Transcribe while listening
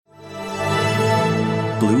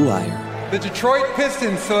Blue Wire. The Detroit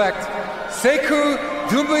Pistons select Sekou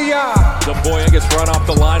Doumbouya. The boy gets run off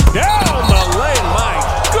the line. Down the lane. My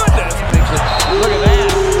goodness. Look at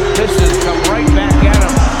that. Pistons come right back at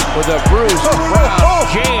him with a Bruce Brown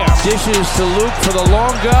jam. Dishes to Luke for the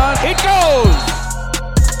long gun. It goes.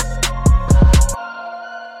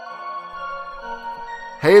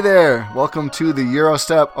 Hey there, welcome to the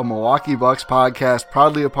Eurostep, a Milwaukee Bucks podcast,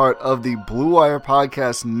 proudly a part of the Blue Wire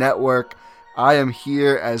Podcast Network. I am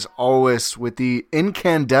here, as always, with the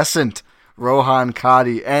incandescent Rohan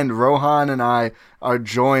Kadi, and Rohan and I are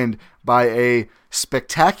joined by a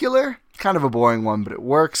spectacular, kind of a boring one, but it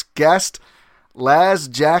works, guest, Laz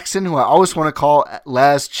Jackson, who I always want to call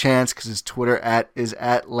Laz Chance, because his Twitter is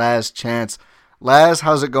at Laz Chance. Laz,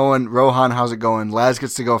 how's it going? Rohan, how's it going? Laz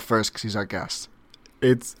gets to go first, because he's our guest.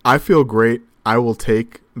 I feel great. I will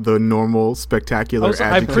take the normal spectacular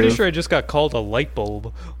adjective. I'm pretty sure I just got called a light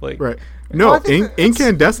bulb. Right. No,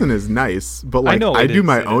 incandescent is nice, but I do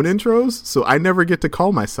my own intros, so I never get to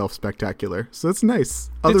call myself spectacular. So it's nice.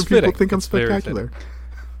 Other people think I'm spectacular.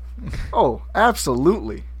 Oh,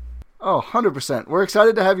 absolutely. Oh, 100%. We're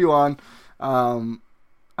excited to have you on.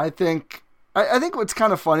 I think what's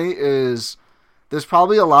kind of funny is there's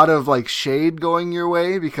probably a lot of shade going your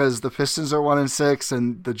way because the Pistons are 1-6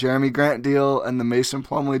 and the Jeremy Grant deal and the Mason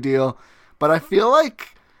Plumlee deal. But I feel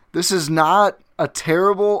like this is not a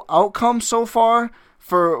terrible outcome so far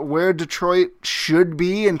for where Detroit should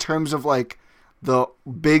be in terms of the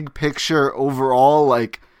big picture overall.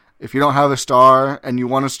 If you don't have a star and you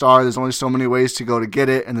want a star, there's only so many ways to go to get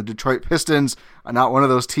it. And the Detroit Pistons are not one of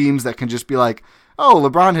those teams that can just be oh,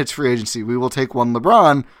 LeBron hits free agency, we will take one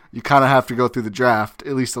LeBron. You kind of have to go through the draft,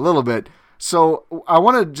 at least a little bit. So I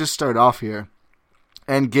want to just start off here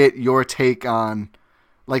and get your take on,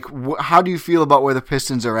 how do you feel about where the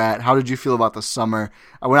Pistons are at? How did you feel about the summer?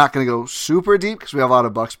 We're not going to go super deep because we have a lot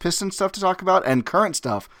of Bucks-Pistons stuff to talk about and current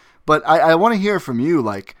stuff. But I want to hear from you,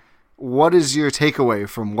 what is your takeaway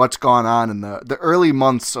from what's gone on in the early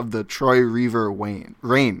months of the Troy Reaver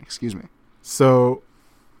reign?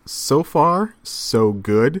 So far, so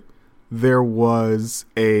good. There was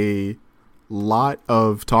a lot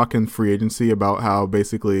of talk in free agency about how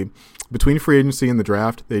basically between free agency and the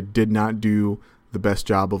draft, they did not do the best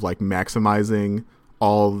job of maximizing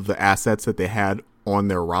all the assets that they had on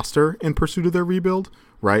their roster in pursuit of their rebuild,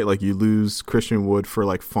 right? You lose Christian Wood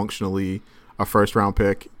for functionally a first round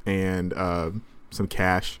pick and some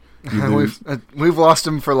cash. We've lost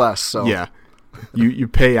him for less, so yeah. You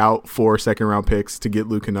pay out 4 second-round picks to get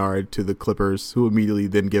Luke Kennard to the Clippers, who immediately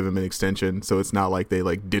then give him an extension, so it's not like they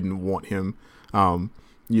didn't want him.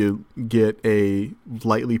 You get a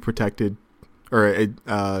lightly protected or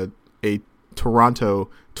a Toronto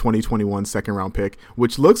 2021 second-round pick,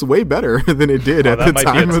 which looks way better than it did at the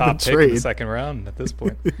time of the trade. In the second round at this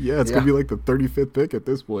point. Yeah, it's gonna be the 35th pick at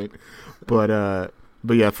this point,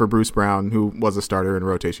 But yeah, for Bruce Brown, who was a starter and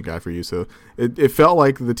rotation guy for you, so it felt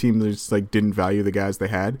like the team just didn't value the guys they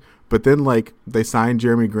had. But then they signed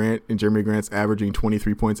Jeremy Grant, and Jeremy Grant's averaging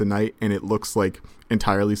 23 points a night, and it looks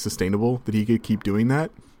entirely sustainable that he could keep doing that,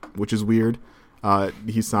 which is weird.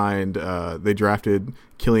 He signed. They drafted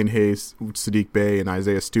Killian Hayes, Sadiq Bey, and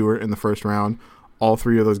Isaiah Stewart in the first round. All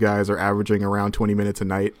 3 of those guys are averaging around 20 minutes a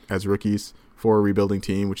night as rookies for a rebuilding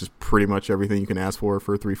team, which is pretty much everything you can ask for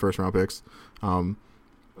 3 first-round picks.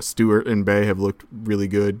 Stewart and Bay have looked really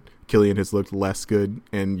good. Killian has looked less good,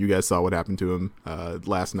 and you guys saw what happened to him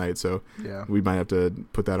last night, so yeah, we might have to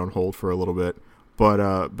put that on hold for a little bit.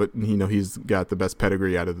 But he's got the best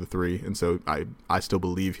pedigree out of the 3, and so I still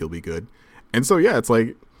believe he'll be good. And so yeah, it's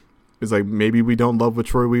maybe we don't love what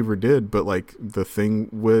Troy Weaver did, but the thing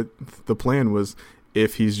with the plan was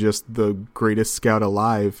if he's just the greatest scout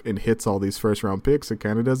alive and hits all these first round picks, it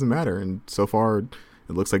kind of doesn't matter. And so far, it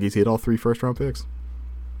looks like he's hit all 3 first round picks.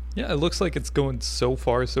 Yeah, it looks like it's going so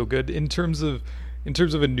far so good in terms of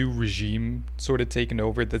a new regime sort of taking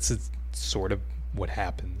over. This is sort of what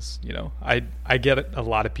happens, I get it. A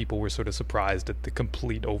lot of people were sort of surprised at the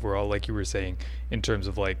complete overall, like you were saying, in terms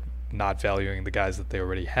of not valuing the guys that they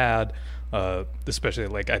already had,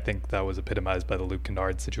 especially I think that was epitomized by the Luke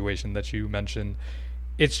Kennard situation that you mentioned.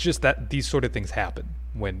 It's just that these sort of things happen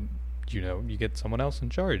when you get someone else in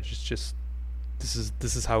charge. It's just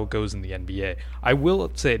this is how it goes in the NBA. I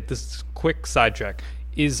will say this quick sidetrack: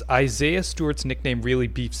 is Isaiah Stewart's nickname really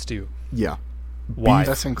Beef Stew? Yeah. Why?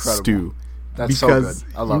 That's incredible. Stew. That's because so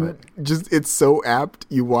good. I love it. It's so apt.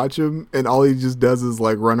 You watch him, and all he just does is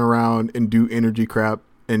run around and do energy crap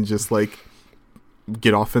and just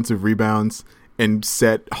get offensive rebounds and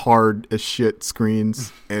set hard as shit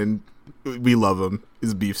screens, and we love him.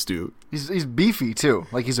 is beef stew. He's beefy too.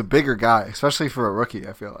 Like he's a bigger guy, especially for a rookie.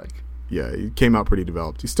 I feel like. Yeah, he came out pretty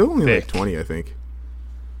developed. He's still only Thick. like 20, I think.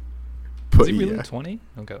 Is he really 20?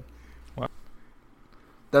 Okay. Wow.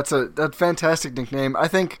 That's a fantastic nickname. I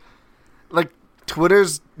think, like,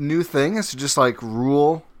 Twitter's new thing is to just like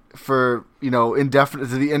rule for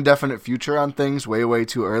the indefinite future on things way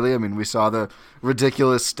too early. I mean, we saw the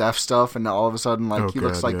ridiculous Steph stuff, and now all of a sudden, like, he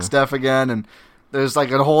looks like Steph again, and there's like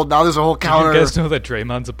there's a whole counter. Did you guys know that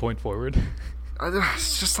Draymond's a point forward?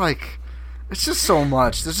 It's just like, it's just so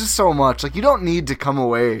much. There's just so much. Like, you don't need to come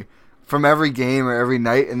away from every game or every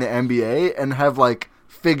night in the NBA and have like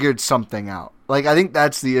figured something out. Like, I think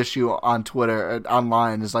that's the issue on Twitter,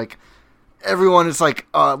 online, is like everyone is like,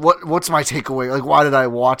 what's my takeaway? Like, why did I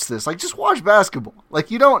watch this? Like, just watch basketball.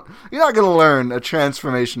 Like, you're not going to learn a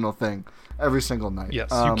transformational thing every single night.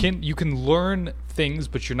 Yes, you can learn things,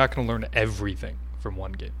 but you're not going to learn everything from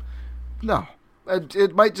one game. No.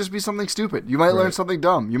 It might just be something stupid. You might learn something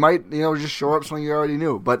dumb. You might, just shore up something you already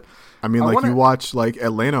knew. But I mean, you watch like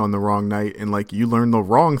Atlanta on the wrong night, and like you learn the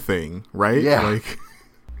wrong thing, right? Yeah. Like,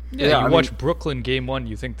 you watch Brooklyn game 1,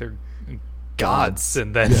 you think they're gods,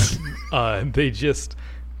 and then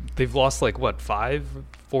they've lost like what, 4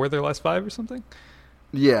 of their last 5 or something.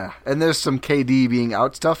 Yeah, and there's some KD being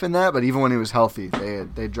out stuff in that, but even when he was healthy,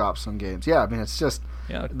 they dropped some games. Yeah, I mean, it's just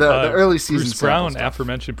the early season. Bruce Brown,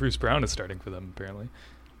 aforementioned Bruce Brown, is starting for them apparently.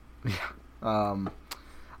 Yeah.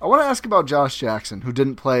 I want to ask about Josh Jackson, who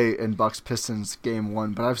didn't play in Bucks Pistons game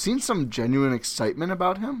 1, but I've seen some genuine excitement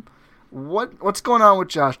about him. What's going on with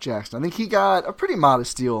Josh Jackson? I think he got a pretty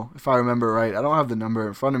modest deal, if I remember right. I don't have the number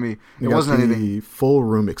in front of me. It wasn't anything. Full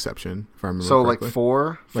room exception, if I remember so correctly. Like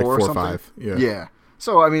 4 or or something? 5. Yeah. Yeah.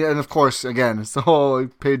 So, I mean, and of course, again, it's the whole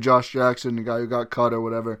paid Josh Jackson, the guy who got cut or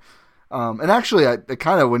whatever. And actually, I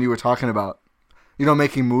kind of, when you were talking about,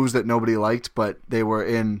 making moves that nobody liked, but they were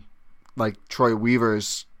in, like, Troy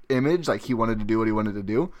Weaver's image, like he wanted to do what he wanted to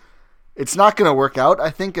do, it's not going to work out, I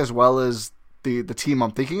think, as well as the team I'm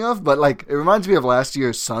thinking of. But, like, it reminds me of last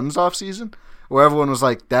year's Suns offseason, where everyone was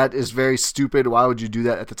like, that is very stupid, why would you do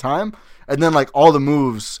that at the time? And then, like, all the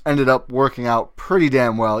moves ended up working out pretty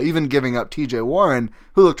damn well, even giving up TJ Warren,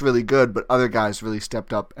 who looked really good, but other guys really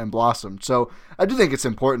stepped up and blossomed. So I do think it's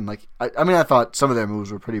important. Like, I thought some of their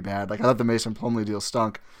moves were pretty bad. Like, I thought the Mason Plumlee deal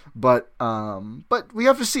stunk. But we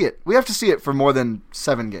have to see it. We have to see it for more than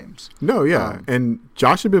 7 games. No, yeah. And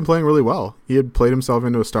Josh had been playing really well. He had played himself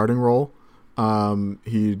into a starting role.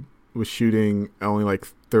 He was shooting only like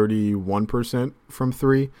 31% from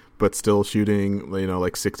 3, but still shooting,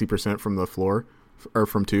 like 60% from the floor or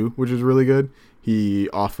from 2, which is really good. He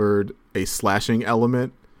offered a slashing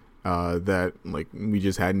element that like we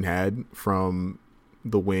just hadn't had from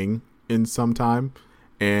the wing in some time,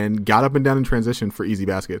 and got up and down in transition for easy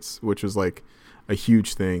baskets, which was like a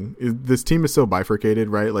huge thing. This team is so bifurcated,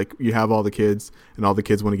 right? Like, you have all the kids, and all the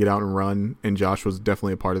kids want to get out and run, and Josh was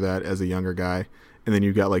definitely a part of that as a younger guy. And then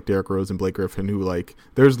you've got like Derrick Rose and Blake Griffin, who like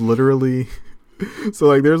there's literally so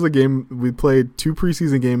like there's a game we played 2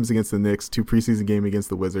 preseason games against the Knicks, 2 preseason game against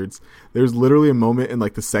the Wizards. There's literally a moment in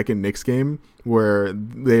like the second Knicks game where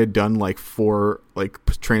they had done like 4 like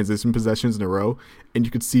transition possessions in a row, and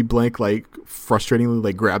you could see Blank like frustratingly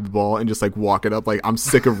like grab the ball and just like walk it up like, I'm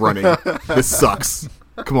sick of running. This sucks.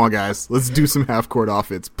 Come on, guys, let's do some half court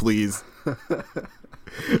offense, please. But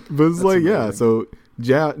it's like, yeah, so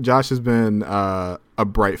Josh has been a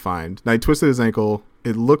bright find. Now, he twisted his ankle.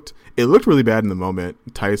 It looked really bad in the moment.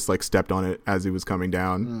 Tice like stepped on it as he was coming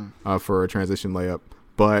down for a transition layup.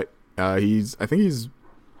 But I think he's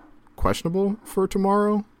questionable for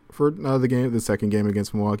tomorrow for the second game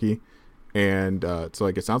against Milwaukee. And so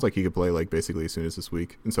like it sounds like he could play like basically as soon as this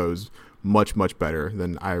week. And so it was much better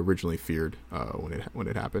than I originally feared when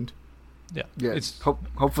it happened. Yeah. It's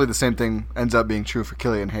hopefully the same thing ends up being true for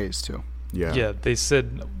Killian Hayes too. Yeah, they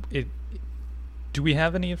said it. Do we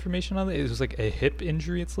have any information on it? It was like a hip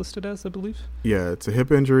injury it's listed as, I believe. Yeah, it's a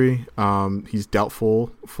hip injury. He's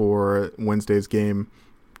doubtful for Wednesday's game.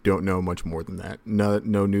 Don't know much more than that. No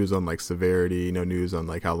news on like severity, no news on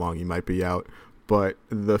like how long he might be out. But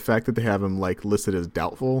the fact that they have him like listed as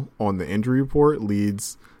doubtful on the injury report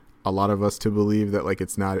leads a lot of us to believe that like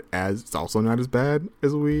it's also not as bad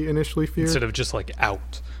as we initially feared. Instead of just like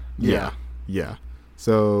out. Yeah.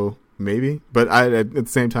 So maybe, but at the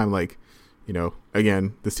same time, like,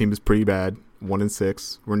 again, this team is pretty bad.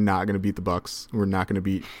 1-6. We're not going to beat the Bucks. We're not going to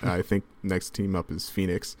beat. I think next team up is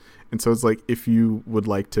Phoenix, and so it's like if you would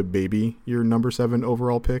like to baby your number 7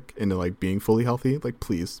 overall pick into like being fully healthy, like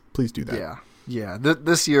please do that. Yeah.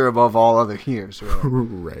 This year above all other years, really.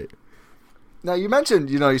 Right. Now you mentioned,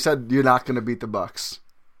 you said you're not going to beat the Bucks.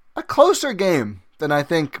 A closer game than I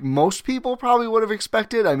think most people probably would have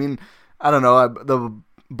expected. I mean, I don't know. The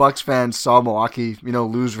Bucks fans saw Milwaukee,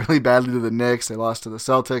 lose really badly to the Knicks. They lost to the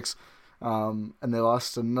Celtics, and they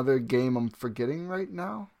lost another game I'm forgetting right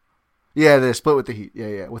now. Yeah, they split with the Heat.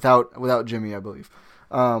 Yeah, without Jimmy, I believe.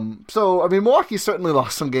 So, I mean, Milwaukee certainly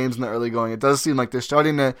lost some games in the early going. It does seem like they're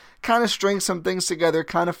starting to kind of string some things together,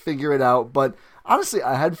 kind of figure it out. But honestly,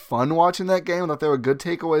 I had fun watching that game. I thought there were good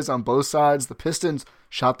takeaways on both sides. The Pistons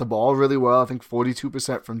shot the ball really well. I think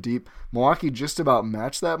 42% from deep. Milwaukee just about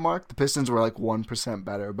matched that mark. The Pistons were like 1%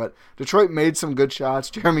 better. But Detroit made some good shots.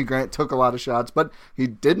 Jeremy Grant took a lot of shots, but he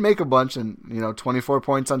did make a bunch. And, 24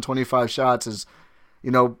 points on 25 shots is,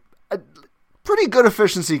 a pretty good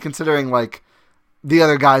efficiency considering, like, the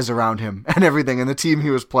other guys around him and everything and the team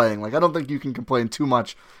he was playing. Like, I don't think you can complain too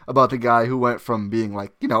much about the guy who went from being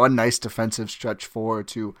like, a nice defensive stretch four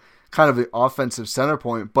to kind of the offensive center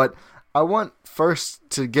point. But I want first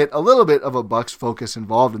to get a little bit of a Bucks focus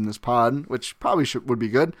involved in this pod, which probably would be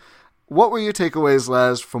good. What were your takeaways,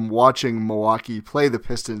 Laz, from watching Milwaukee play the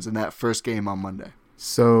Pistons in that first game on Monday?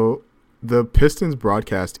 So the Pistons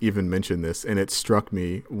broadcast even mentioned this, and it struck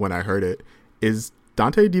me when I heard it. Is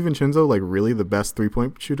Dante DiVincenzo like really the best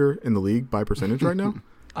 3-point shooter in the league by percentage right now?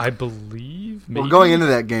 I believe. Maybe. Well, going into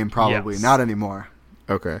that game, probably. Yes. Not anymore.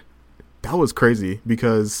 Okay. That was crazy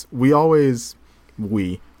because I always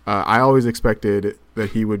expected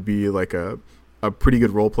that he would be like a pretty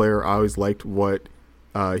good role player. I always liked what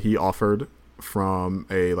he offered from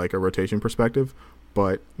a rotation perspective,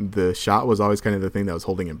 but the shot was always kind of the thing that was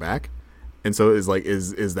holding him back. And so is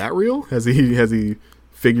that real? Has he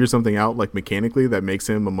figure something out like mechanically that makes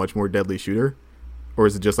him a much more deadly shooter, or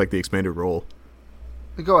is it just like the expanded role?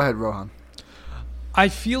 Go ahead, Rohan. I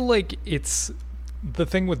feel like it's the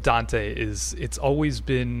thing with Dante is it's always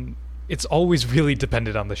really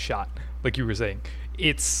dependent on the shot. Like you were saying,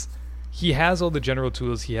 he has all the general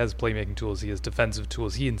tools, he has playmaking tools, he has defensive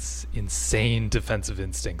tools, he has insane defensive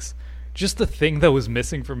instincts. Just the thing that was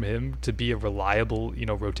missing from him to be a reliable,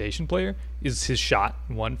 rotation player is his shot,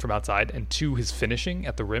 one, from outside, and two, his finishing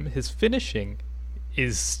at the rim. His finishing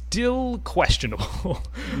is still questionable,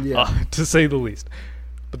 to say the least.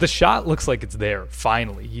 But the shot looks like it's there,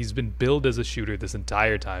 finally. He's been billed as a shooter this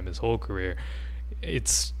entire time, his whole career.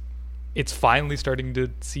 It's finally starting to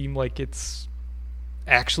seem like it's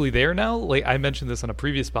actually there now. Like I mentioned this on a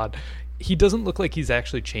previous pod, he doesn't look like he's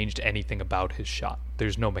actually changed anything about his shot.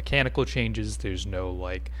 There's no mechanical changes. There's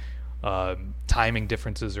no timing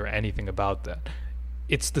differences or anything about that.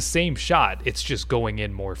 It's the same shot. It's just going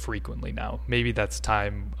in more frequently now. Maybe that's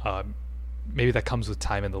time. Maybe that comes with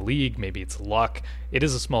time in the league. Maybe it's luck. It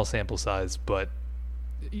is a small sample size, but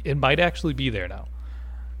it might actually be there now.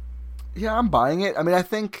 Yeah, I'm buying it. I mean, I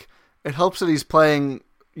think it helps that he's playing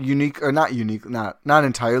not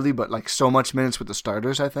entirely, but like so much minutes with the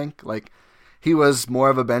starters. I think like he was more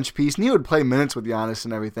of a bench piece, and he would play minutes with Giannis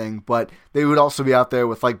and everything, but they would also be out there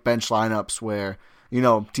with like bench lineups where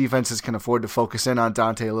defenses can afford to focus in on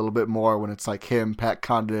Dante a little bit more when it's like him, Pat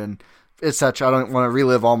Connaughton, etc. I don't want to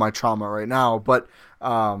relive all my trauma right now, but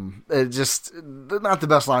it just not the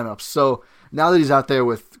best lineups. So now that he's out there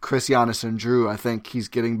with Chris, Giannis, and Drew, I think he's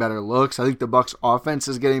getting better looks. I think the Bucks' offense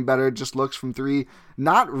is getting better, just looks from three.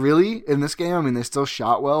 Not really in this game. I mean, they still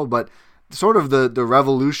shot well, but sort of the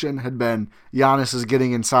revolution had been Giannis is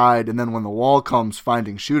getting inside, and then when the wall comes,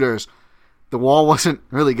 finding shooters. The wall wasn't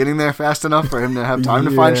really getting there fast enough for him to have time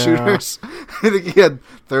to find shooters. I think he had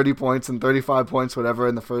 30 points and 35 points, whatever,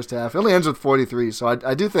 in the first half. It only ends with 43, so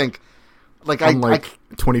I do think... I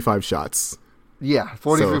 25 shots. Yeah,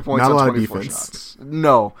 43 so points not on a lot 24 of defense. shots.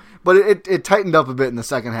 No, but it tightened up a bit in the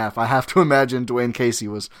second half. I have to imagine Dwayne Casey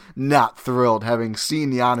was not thrilled having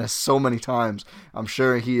seen Giannis so many times. I'm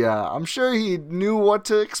sure he knew what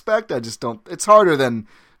to expect. I just don't... It's harder than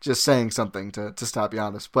just saying something to stop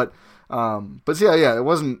Giannis. But yeah, it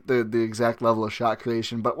wasn't the exact level of shot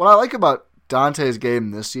creation. But what I like about Dante's game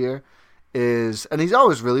this year is, and he's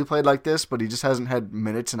always really played like this, but he just hasn't had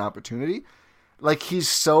minutes and opportunity. Like, he's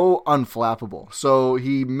so unflappable. So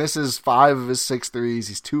he misses 5 of his 6 threes.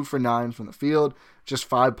 He's 2 for 9 from the field, just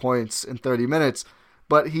 5 points in 30 minutes.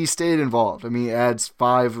 But he stayed involved. I mean, he adds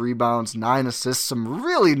 5 rebounds, 9 assists, some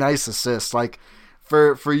really nice assists. Like,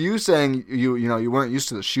 for you saying you weren't used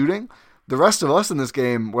to the shooting, the rest of us in this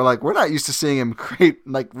game were like, we're not used to seeing him create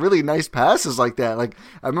like really nice passes like that. Like,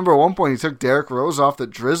 I remember at one point he took Derrick Rose off the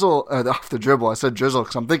dribble. I said drizzle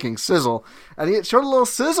because I'm thinking sizzle, and he showed a little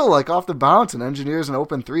sizzle like off the bounce and engineers an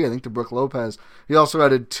open 3. I think to Brook Lopez. He also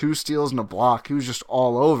added 2 steals and a block. He was just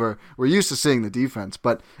all over. We're used to seeing the defense,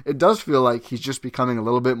 but it does feel like he's just becoming a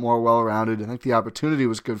little bit more well-rounded. I think the opportunity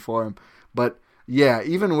was good for him, but yeah,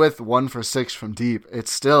 even with 1 for 6 from deep,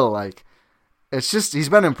 it's still like, it's just, he's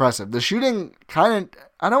been impressive. The shooting kind of,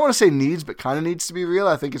 I don't want to say needs, but kind of needs to be real.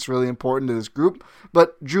 I think it's really important to this group.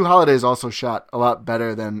 But Drew Holiday's also shot a lot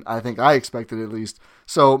better than I think I expected, at least.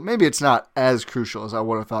 So maybe it's not as crucial as I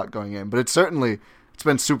would have thought going in, but it's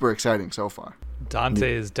been super exciting so far.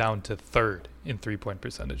 Dante is down to 3rd in 3-point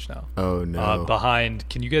percentage now. Oh no! Behind,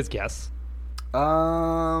 can you guys guess?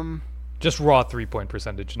 Just raw 3-point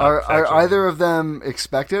percentage. Are either of them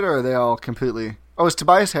expected, or are they all completely? Oh, is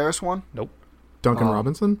Tobias Harris one? Nope. Duncan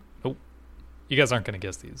Robinson? Nope. You guys aren't going to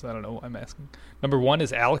guess these. I don't know why I'm asking. Number 1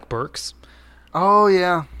 is Alec Burks. Oh,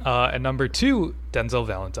 yeah. And number 2, Denzel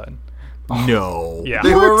Valentine. No. Yeah.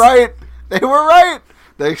 They were right.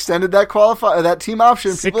 They extended that team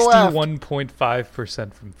option.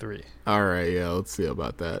 61.5% from 3. All right, yeah, let's see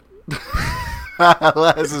about that.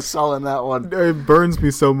 Les is selling that one. It burns me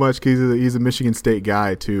so much because he's a Michigan State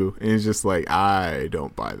guy, too. And he's just like, I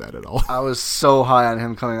don't buy that at all. I was so high on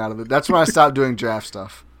him coming out of it. That's when I stopped doing draft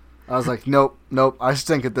stuff. I was like, nope. I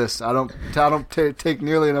stink at this. I don't take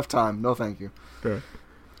nearly enough time. No, thank you. Okay.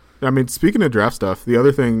 I mean, speaking of draft stuff,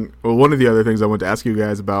 one of the other things I wanted to ask you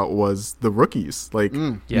guys about was the rookies. Like,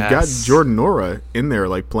 You've got Jordan Nwora in there,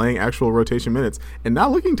 like, playing actual rotation minutes and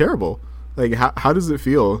not looking terrible. Like, how does it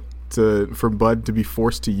feel for Bud to be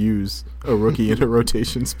forced to use a rookie in a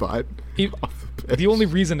rotation spot? The only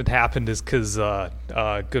reason it happened is because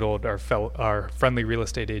good old our friendly real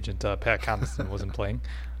estate agent Pat Connaughton wasn't playing.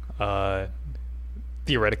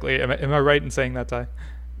 Theoretically, am I right in saying that, Ty?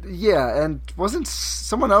 Yeah, and wasn't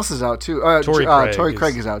someone else is out too? Torrey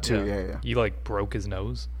Craig is out too. Yeah. He like broke his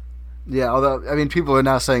nose. Yeah, although I mean, people are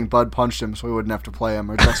now saying Bud punched him, so we wouldn't have to play him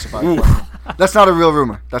or justify playing him. That's not a real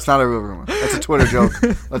rumor. That's a Twitter joke.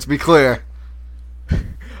 Let's be clear.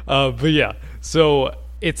 But yeah, so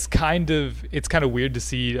it's kind of weird to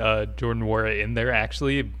see Jordan Nwora in there.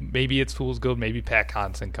 Actually, maybe it's fool's gold. Maybe Pat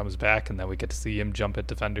Connaughton comes back, and then we get to see him jump at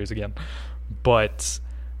defenders again. But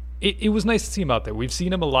it was nice to see him out there. We've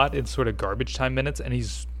seen him a lot in sort of garbage time minutes, and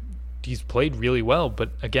he's played really well.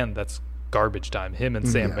 But again, that's garbage time. Him and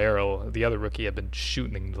Sam Merrill, the other rookie, have been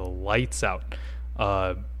shooting the lights out.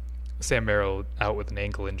 Sam Merrill out with an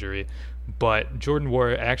ankle injury, but Jordan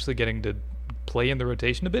Nwora actually getting to play in the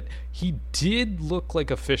rotation a bit. He did look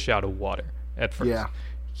like a fish out of water at first. Yeah.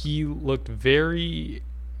 He looked very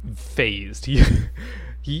phased.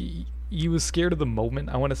 He was scared of the moment,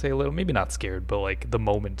 I want to say a little. Maybe not scared, but like the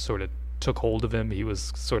moment sort of took hold of him. He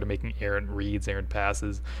was sort of making errant reads, errant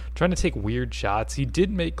passes, trying to take weird shots. He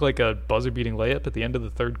did make like a buzzer-beating layup at the end of the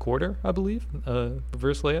third quarter, I believe,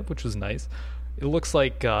 reverse layup, which was nice. It looks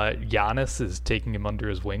like Giannis is taking him under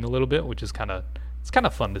his wing a little bit, which is kind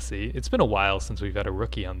of fun to see. It's been a while since we've had a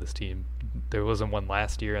rookie on this team. There wasn't one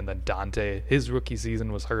last year, and then Dante, his rookie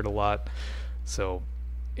season was hurt a lot. So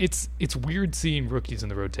it's weird seeing rookies in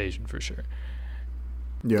the rotation for sure.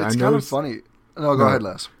 Yeah, it's kind of funny. No, go ahead,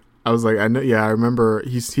 Les. I was like, I remember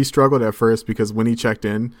he struggled at first because when he checked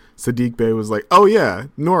in, Saddiq Bey was like, "Oh yeah,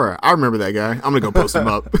 Nwora, I remember that guy. I'm gonna go post him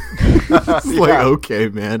up." It's like, okay,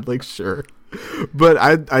 man, like sure. But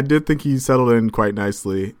I did think he settled in quite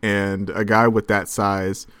nicely, and a guy with that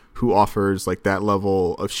size who offers like that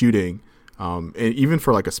level of shooting, and even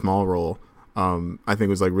for like a small role, I think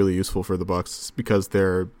was like really useful for the Bucks because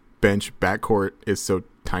their bench backcourt is so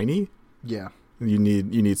tiny. Yeah, you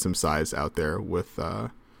need some size out there with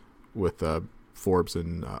Forbes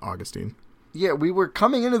and Augustine. Yeah, we were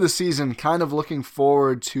coming into the season kind of looking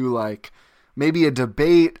forward to like maybe a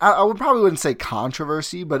debate. I wouldn't say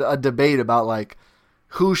controversy, but a debate about like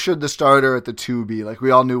who should the starter at the 2 be. Like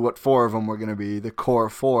we all knew what 4 of them were going to be, the core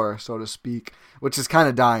 4, so to speak, which is kind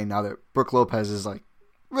of dying now that Brook Lopez is like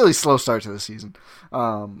really slow start to the season.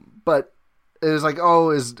 But it was like,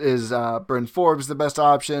 is Bryn Forbes the best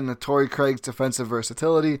option? Torrey Craig's defensive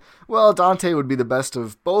versatility. Well, Dante would be the best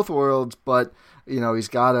of both worlds, but you know he's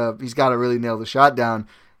gotta really nail the shot down.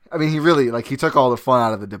 I mean, he really he took all the fun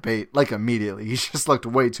out of the debate like immediately. He just looked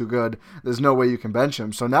way too good. There's no way you can bench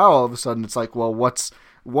him. So now all of a sudden it's like, well, what's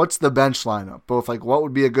the bench lineup? Both like what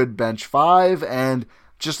would be a good bench 5 and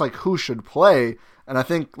just like who should play. And I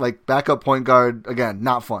think like backup point guard again,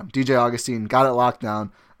 not fun. DJ Augustine got it locked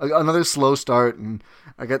down. Another slow start, and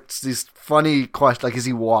I get these funny questions like, is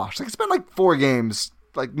he washed? Like it's been like 4 games.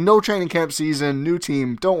 Like no training camp season, new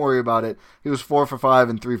team, don't worry about it. He was 4 for 5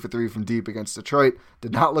 and 3 for 3 from deep against Detroit.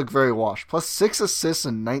 Did not look very washed. Plus 6 assists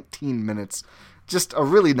in 19 minutes. Just a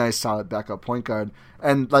really nice, solid backup point guard.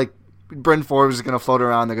 And like Bryn Forbes is going to float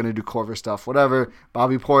around. They're going to do Korver stuff, whatever.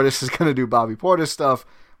 Bobby Portis is going to do Bobby Portis stuff.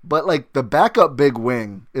 But like the backup big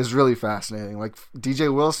wing is really fascinating. Like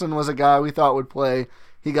DJ Wilson was a guy we thought would play.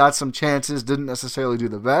 he got some chances, didn't necessarily do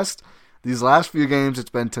the best. These last few games,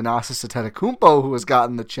 it's been Thanasis Antetokounmpo who has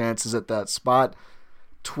gotten the chances at that spot.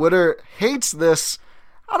 Twitter hates this.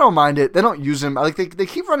 I don't mind it. They don't use him. Like they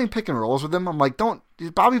keep running pick and rolls with him. I'm like, don't.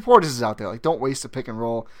 Bobby Portis is out there. Like, don't waste a pick and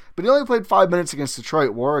roll. But he only played 5 minutes against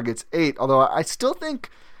Detroit. Warrior gets 8. Although I still think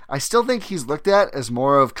he's looked at as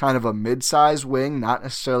more of kind of a mid-size wing, not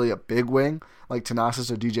necessarily a big wing like Thanasis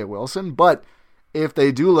or DJ Wilson. But if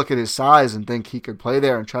they do look at his size and think he could play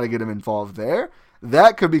there and try to get him involved there,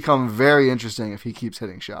 that could become very interesting if he keeps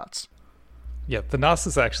hitting shots. Yeah,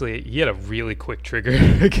 Thanasis actually, he had a really quick trigger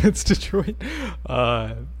against Detroit.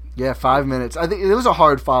 Yeah, 5 minutes. I think it was a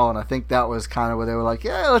hard foul, and I think that was kind of where they were like,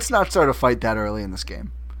 yeah, let's not start a fight that early in this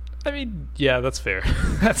game. I mean, yeah, that's fair.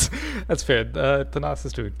 that's fair.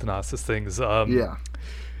 Thanasis doing Thanasis things. Yeah.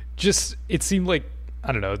 Just, it seemed like,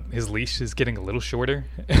 I don't know, his leash is getting a little shorter.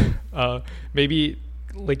 Maybe,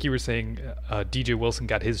 like you were saying, DJ Wilson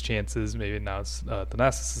got his chances. Maybe now it's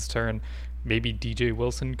Thanasis' turn. Maybe DJ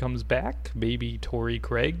Wilson comes back. Maybe Torrey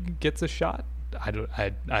Craig gets a shot.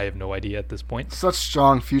 I have no idea at this point. Such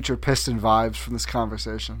strong future Piston vibes from this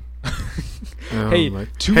conversation. Hey,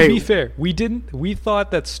 be fair, we thought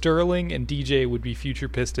that Sterling and DJ would be future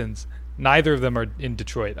Pistons. Neither of them are in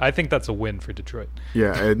Detroit. I think that's a win for Detroit.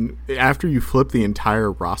 Yeah, and after you flip the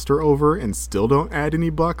entire roster over and still don't add any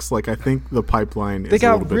Bucks, like I think the pipeline is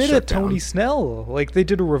a little bit shut down. They got rid of Tony Snell. Like they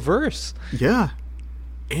did a reverse. Yeah.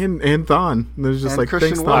 And Thon. There's just and like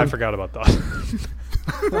Christian thanks Wood. I forgot about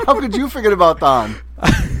Thon. How could you forget about Thon?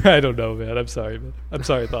 I don't know, man. I'm sorry,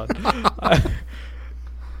 Thon.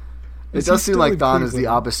 It does seem like Thon is the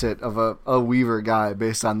opposite of a Weaver guy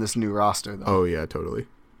based on this new roster, though. Oh yeah, totally.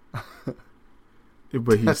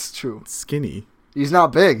 But That's true. Skinny. He's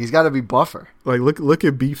not big. He's got to be buffer. Like look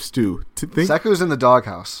at Beef Stew. Seku's in the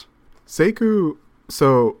doghouse. Sekou.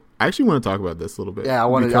 So I actually want to talk about this a little bit. Yeah, I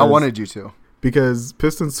wanted you to. Because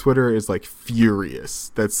Pistons Twitter is like furious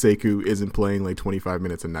that Sekou isn't playing like 25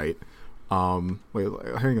 minutes a night. Wait,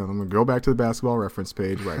 hang on. I'm gonna go back to the Basketball Reference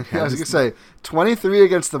page. Right, I was gonna say 23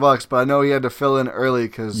 against the Bucks, but I know he had to fill in early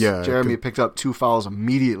because Jeremy picked up 2 fouls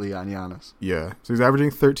immediately on Giannis. Yeah, so he's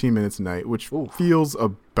averaging 13 minutes a night, which feels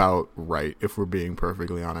about right if we're being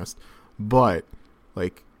perfectly honest. But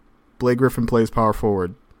like, Blake Griffin plays power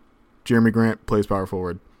forward, Jeremy Grant plays power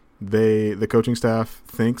forward. The coaching staff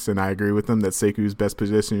thinks, and I agree with them, that Sekou's best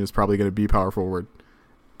position is probably going to be power forward.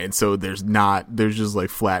 And so there's just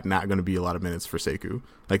like flat not going to be a lot of minutes for Sekou.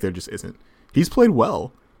 Like there just isn't. He's played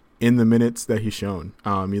well in the minutes that he's shown.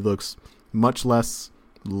 He looks much less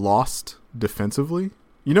lost defensively.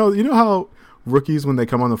 You know how rookies, when they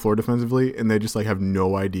come on the floor defensively and they just like have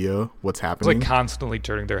no idea what's happening. It's like constantly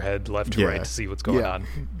turning their head left to right to see what's going on.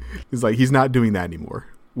 He's not doing that anymore,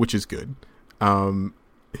 which is good.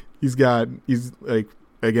 He's like,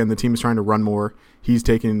 again, the team is trying to run more. He's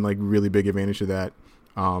taking like really big advantage of that.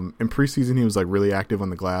 In preseason, he was like really active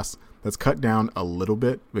on the glass. That's cut down a little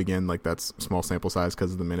bit. Again, like that's small sample size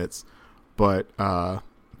because of the minutes. But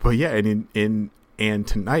yeah, and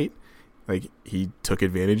tonight, like he took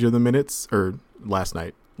advantage of the minutes, or last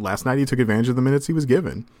night he took advantage of the minutes he was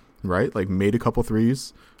given, right? Like made a couple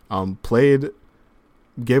threes,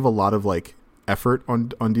 gave a lot of like effort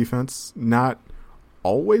on defense. Not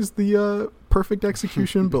always the perfect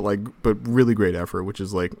execution, but really great effort, which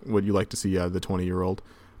is like what you like to see out of the 20-year-old.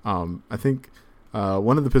 I think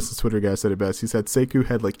one of the Pistons Twitter guys said it best. He said Sekou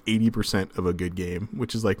had like 80% of a good game,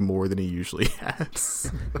 which is like more than he usually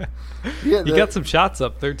has. He got some shots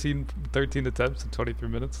up, 13 attempts in 23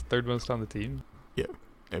 minutes, third most on the team. Yeah.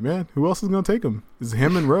 Hey man, who else is going to take him? It's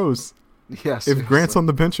him and Rose. Yes. If Grant's on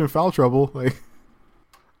the bench in foul trouble, like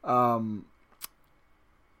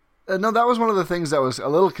no, that was one of the things that was a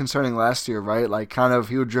little concerning last year, right? Like, kind of,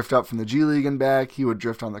 he would drift up from the G League and back. He would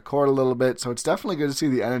drift on the court a little bit. So it's definitely good to see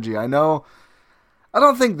the energy. I know, I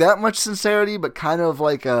don't think that much sincerity, but kind of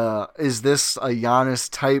like is this a Giannis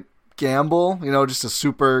type gamble? You know, just a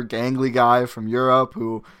super gangly guy from Europe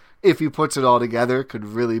who, if he puts it all together, could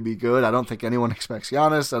really be good. I don't think anyone expects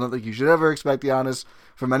Giannis. I don't think you should ever expect Giannis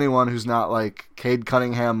from anyone who's not like Cade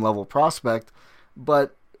Cunningham level prospect.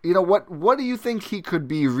 But you know, what do you think he could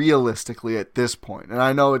be realistically at this point? And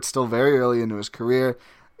I know it's still very early into his career.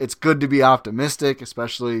 It's good to be optimistic,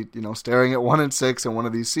 especially, you know, staring at 1-6 in one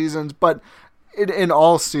of these seasons. But in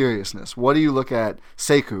all seriousness, what do you look at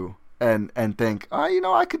Sekou and think, you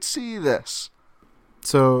know, I could see this?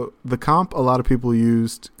 So the comp a lot of people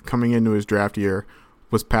used coming into his draft year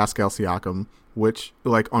was Pascal Siakam, which,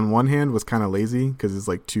 like, on one hand was kind of lazy because it's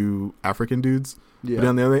like two African dudes. Yeah. But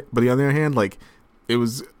on the other hand, like, it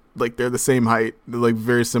was like they're the same height, they're like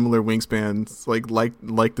very similar wingspans,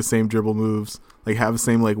 like the same dribble moves, like have the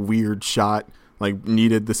same like weird shot, like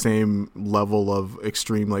needed the same level of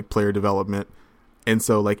extreme like player development, and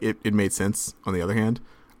so like it made sense. On the other hand,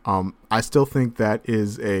 I still think that's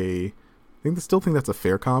a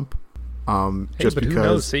fair comp. Hey, just but because who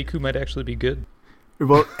knows? Sekou might actually be good.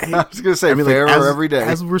 well, I was gonna say fairer every day.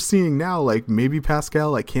 As we're seeing now, like maybe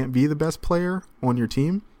Pascal like can't be the best player on your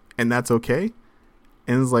team, and that's okay.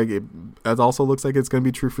 And it's like it also looks like it's going to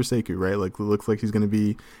be true for Sekou, right? Like it looks like he's going to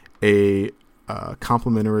be a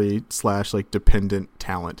complementary / like dependent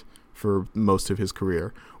talent for most of his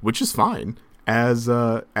career, which is fine. As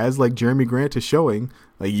like Jeremy Grant is showing,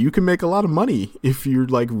 like you can make a lot of money if you're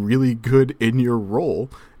like really good in your role,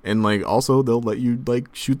 and like also they'll let you like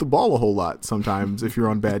shoot the ball a whole lot sometimes if you're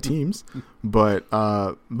on bad teams. But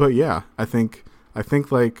yeah, I think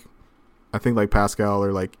like Pascal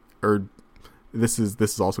or this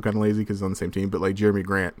is also kind of lazy because it's on the same team, but like Jeremy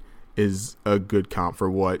Grant is a good comp for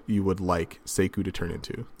what you would like Sekou to turn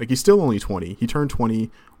into. Like he's still only 20. He turned 20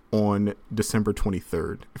 on December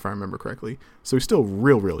 23rd, if I remember correctly. So he's still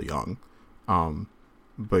real young.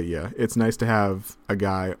 But yeah, it's nice to have a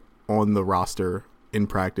guy on the roster in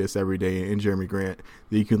practice every day in Jeremy Grant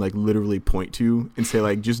that you can like literally point to and say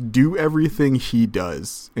like just do everything he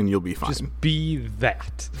does and you'll be fine. Just be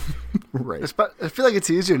that. Right. I feel like it's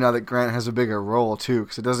easier now that Grant has a bigger role too,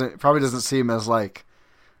 because it probably doesn't seem as like,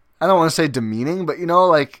 I don't want to say demeaning, but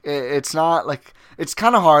like it's not like, it's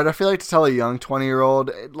kind of hard. I feel like to tell a young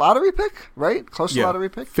 20-year-old lottery pick, right? Close to lottery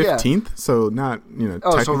pick, 15th. Yeah. So not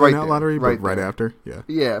technically so right not lottery, there, but right after. Yeah.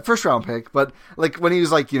 Yeah, first round pick. But like when he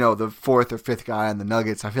was like the fourth or fifth guy on the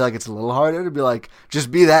Nuggets, I feel like it's a little harder to be like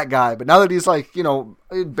just be that guy. But now that he's like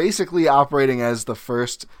basically operating as the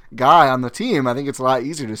first guy on the team, I think it's a lot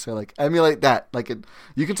easier to say like emulate that. Like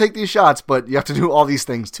you can take these shots, but you have to do all these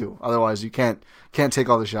things too. Otherwise, you can't take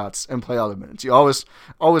all the shots and play all the minutes. You always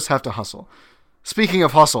have to hustle. Speaking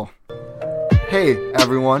of hustle, hey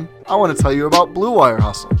everyone, I want to tell you about Blue Wire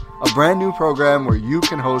Hustle, a brand new program where you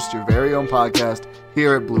can host your very own podcast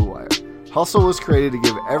here at Blue Wire. Hustle was created to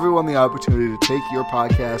give everyone the opportunity to take your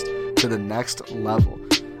podcast to the next level.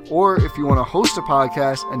 Or if you want to host a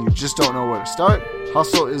podcast and you just don't know where to start,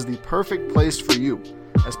 Hustle is the perfect place for you.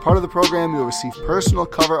 As part of the program, you'll receive personal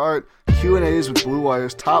cover art, Q&As with Blue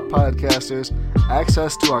Wire's top podcasters,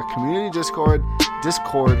 access to our community Discord,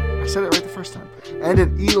 I said it right the first time, and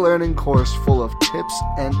an e-learning course full of tips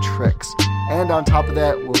and tricks. And on top of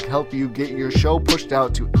that, we'll help you get your show pushed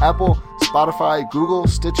out to Apple, Spotify, Google,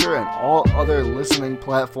 Stitcher, and all other listening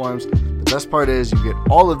platforms. The best part is you get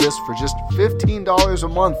all of this for just $15 a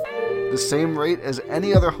month. The same rate as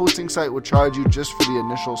any other hosting site would charge you just for the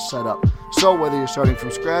initial setup. So whether you're starting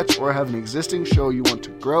from scratch or have an existing show you want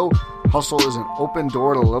to grow, Hustle is an open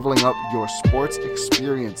door to leveling up your sports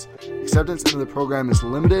experience. Acceptance into the program is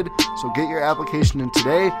limited, so get your application in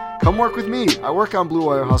today. Come work with me. I work on Blue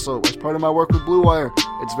Wire Hustle as part of my work with Blue Wire.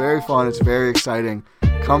 It's very fun. It's very exciting.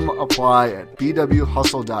 Come apply at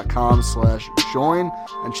bwhustle.com/join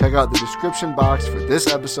and check out the description box for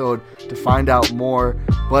this episode to find out more.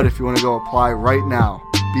 But if you want to go apply right now,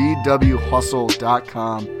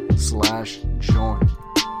 bwhustle.com/join.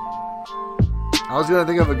 I was going to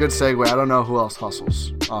think of a good segue. I don't know who else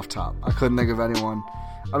hustles off top. I couldn't think of anyone.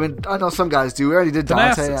 I mean, I know some guys do. We already did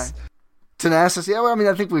Dante. Thanasis. Yeah, well, I mean,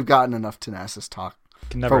 I think we've gotten enough Thanasis talk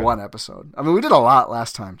for one episode. I mean, we did a lot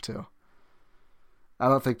last time, too. I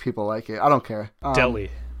don't think people like it. I don't care.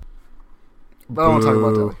 Delhi. But I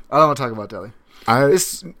don't want to talk about Delhi.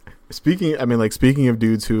 Speaking of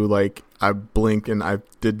dudes who, like, I blinked and I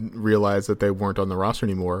didn't realize that they weren't on the roster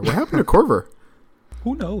anymore. What happened to Korver?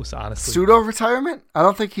 Who knows, honestly? Pseudo-retirement? I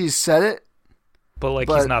don't think he's said it. But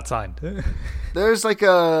he's not signed. There's I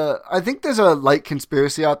think there's a light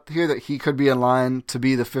conspiracy out here that he could be in line to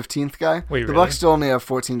be the 15th guy. Wait, the Bucks still only have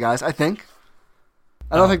 14 guys, I think.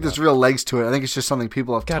 I don't think there's real legs to it. I think it's just something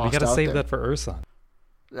people have tossed out there. God, we got to save that for Ursan.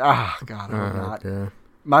 Ah, God, I would not. Okay.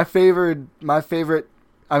 My favorite,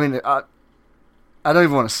 I mean, I don't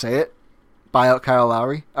even want to say it. Buy out Kyle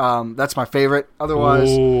Lowry. That's my favorite. Otherwise,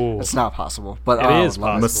 it's not possible. But it is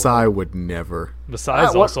possible. Masai would never.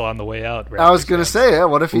 Masai's also on the way out. I was going to say,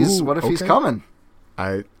 what if he's coming?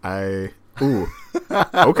 Okay. Wow.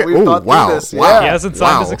 He hasn't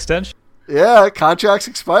signed his extension. Yeah, contract's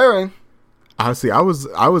expiring. Honestly, I was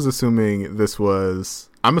assuming this was.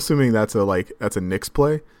 I'm assuming that's a Knicks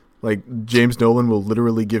play. Like, James Nolan will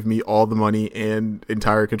literally give me all the money and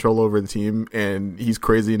entire control over the team, and he's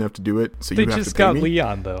crazy enough to do it. So you have to pay me. They just got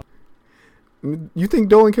Leon, though. You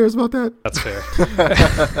think Nolan cares about that? That's fair.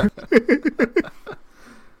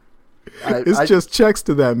 It's just checks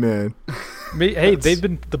to that man. Hey,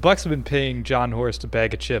 the Bucks have been paying John Horst a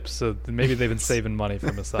bag of chips, so maybe they've been saving money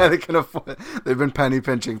for Masai. They can afford. They've been penny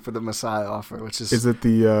pinching for the Masai offer, which is. Is it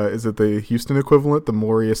the Houston equivalent, the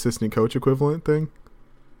Morey assistant coach equivalent thing?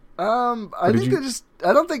 I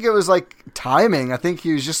don't think it was like timing. I think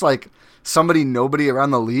he was just like somebody nobody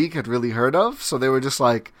around the league had really heard of, so they were just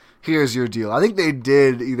like, "Here's your deal." I think they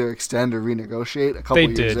did either extend or renegotiate a couple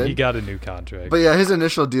years in. They did. He got a new contract. But yeah, his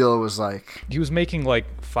initial deal was like he was making like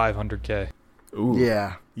 $500K. Ooh.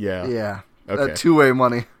 Yeah. Okay. Two-way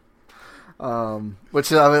money. Which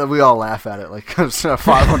we all laugh at it like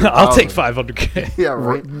 $500. I'll take $500K. Yeah,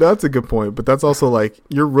 right. That's a good point, but that's also like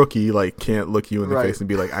your rookie like can't look you in the face and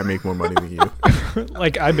be like, "I make more money than you."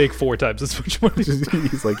 Like I make 4 times as much money.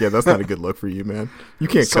 He's like, "Yeah, that's not a good look for you, man. You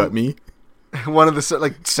can't cut me." One of the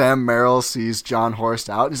like Sam Merrill sees John Horst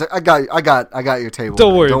out. He's like, I got your table.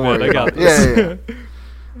 Don't worry, man. I got this.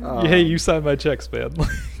 Yeah. Hey, you signed my checks, man.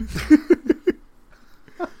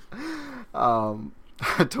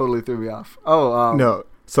 Totally threw me off. No.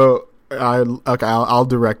 So I'll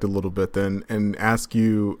direct a little bit then and ask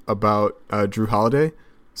you about Drew Holiday.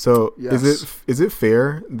 So yes. is it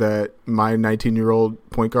fair that my 19-year-old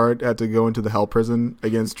point guard had to go into the hell prison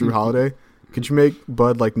against Drew Holiday? Could you make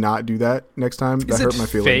Bud like not do that next time? That hurt my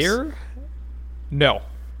feelings. Fair? No.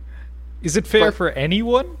 Is it fair for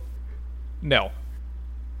anyone? No.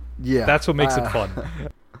 Yeah. That's what makes it fun.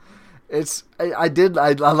 I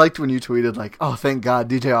liked when you tweeted like, "Oh, thank God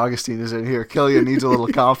DJ Augustine isn't here. Killian needs a little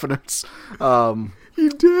confidence." He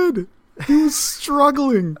did. He was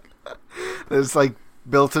struggling. It's like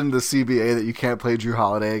built into the CBA that you can't play Drew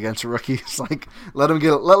Holiday against rookies. Like let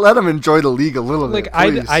him enjoy the league a little bit.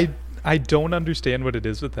 Please. I don't understand what it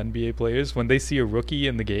is with NBA players. When they see a rookie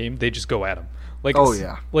in the game, they just go at him. Like,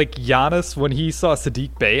 like Giannis, when he saw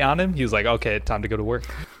Sadiq Bey on him, he was like, "Okay, time to go to work."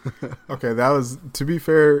 Okay, that was, to be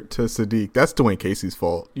fair to Sadiq, that's Dwayne Casey's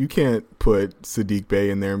fault. You can't put Sadiq Bey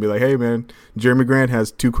in there and be like, "Hey, man, Jeremy Grant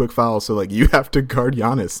has 2 quick fouls, so like you have to guard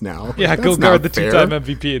Giannis now." Yeah, like, go guard the 2-time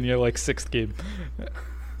MVP in your like 6th game.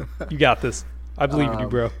 You got this. I believe in you,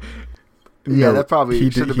 bro. Yeah, No, that probably he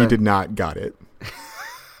did not got it.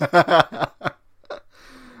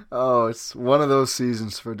 Oh, it's one of those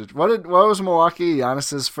seasons for what was Milwaukee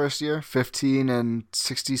Giannis's first year?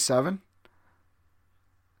 15-67.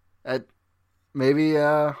 Maybe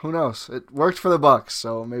who knows? It worked for the Bucks,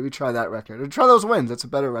 so maybe try that record or try those wins. That's a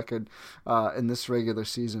better record in this regular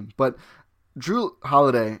season. But Drew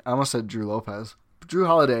Holiday, I almost said Drew Lopez. Drew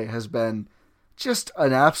Holiday has been just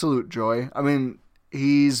an absolute joy. I mean,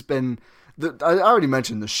 he's been. I already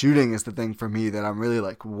mentioned the shooting is the thing for me that I'm really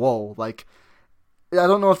like, whoa, like. I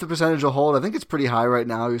don't know if the percentage will hold. I think it's pretty high right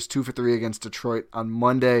now. He was 2 for 3 against Detroit on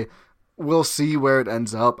Monday. We'll see where it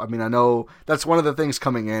ends up. I mean, I know that's one of the things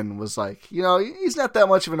coming in was like, he's not that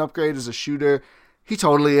much of an upgrade as a shooter. He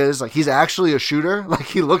totally is. Like, he's actually a shooter. Like,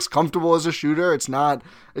 he looks comfortable as a shooter. It's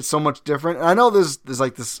so much different. And I know there's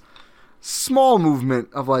like this small movement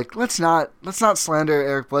of like, let's not slander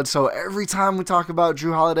Eric Bledsoe every time we talk about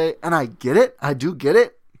Drew Holiday. And I get it. I do get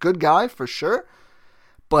it. Good guy for sure.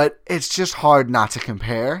 But it's just hard not to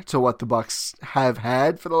compare to what the Bucks have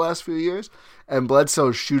had for the last few years. And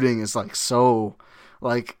Bledsoe's shooting is like so,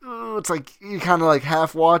 like, it's like you're kind of like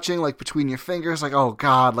half watching, like between your fingers, like, oh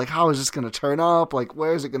God, like how is this going to turn up? Like,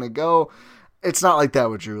 where is it going to go? It's not like that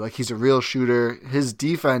with Drew. Like, he's a real shooter. His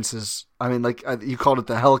defense is, I mean, like you called it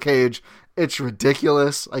the hell cage. It's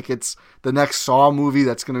ridiculous. Like, it's the next Saw movie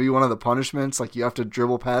that's going to be one of the punishments. Like, you have to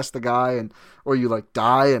dribble past the guy or you like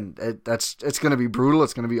die, and it's going to be brutal.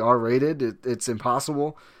 It's going to be R-rated. It's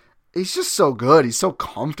impossible. He's just so good. He's so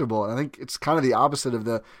comfortable. And I think it's kind of the opposite of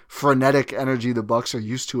the frenetic energy the Bucks are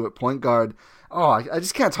used to at point guard. Oh, I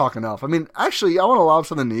just can't talk enough. I mean, actually, I want to lob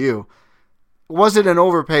something to you. Was it an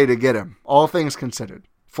overpay to get him? All things considered.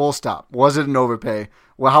 Full stop. Was it an overpay?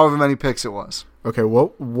 Well, however many picks it was. Okay,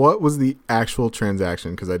 what was the actual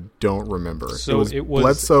transaction? Because I don't remember. So it was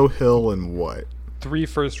Bledsoe, Hill, and what? 3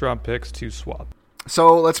 first-round picks, 2 swap.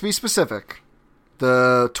 So let's be specific.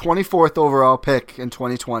 The 24th overall pick in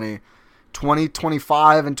 2020,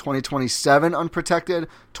 2025 and 2027 unprotected,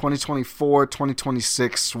 2024,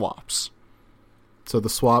 2026 swaps. So the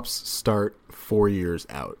swaps start 4 years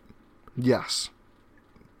out. Yes.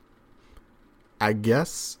 I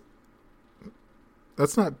guess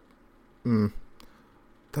that's not.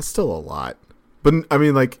 That's still a lot. But I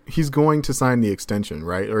mean, like, he's going to sign the extension,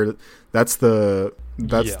 right? Or that's the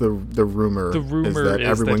rumor. The rumor is that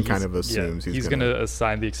everyone that kind of assumes he's going to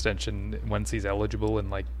sign the extension once he's eligible in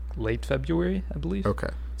like late February, I believe. Okay,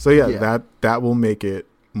 so yeah. that will make it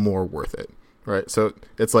more worth it. right? So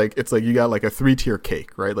it's like you got like a 3-tier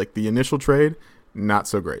cake, right? Like the initial trade, not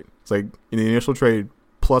so great. It's like in the initial trade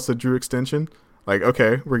plus a Drew extension, like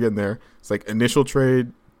okay, we're getting there. It's like initial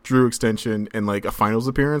trade, Drew extension, and like a finals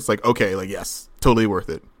appearance, like okay, like yes, totally worth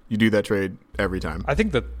it. You do that trade every time. I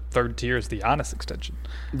think the third tier is the Giannis extension.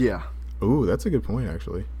 Yeah. Ooh, that's a good point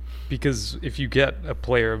actually. Because if you get a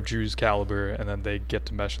player of Drew's caliber and then they get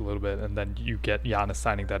to mesh a little bit and then you get Giannis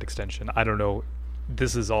signing that extension, I don't know.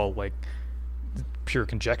 This is all like pure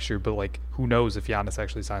conjecture, but like who knows if Giannis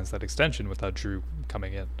actually signs that extension without Drew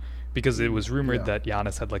coming in? Because it was rumored that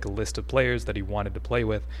Giannis had like a list of players that he wanted to play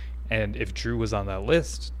with, and if Drew was on that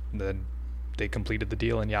list, then they completed the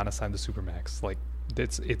deal and Giannis signed the Supermax. Like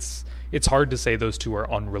it's hard to say those two are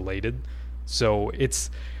unrelated. So it's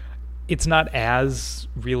not as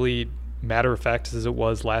really matter of fact as it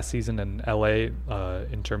was last season in LA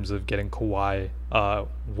in terms of getting Kawhi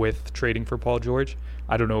with trading for Paul George.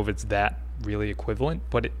 I don't know if it's that really equivalent,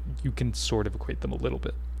 but you can sort of equate them a little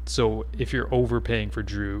bit. So if you're overpaying for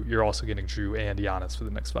Drew, you're also getting Drew and Giannis for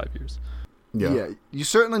the next 5 years. Yeah, you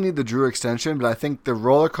certainly need the Drew extension, but I think the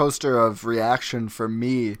roller coaster of reaction for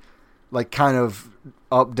me, like kind of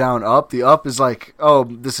up, down, up. The up is like, oh,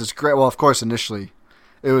 this is great. Well, of course, initially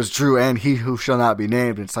it was Drew and he who shall not be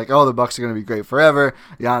named. It's like, oh, the Bucks are going to be great forever.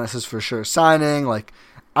 Giannis is for sure signing. Like,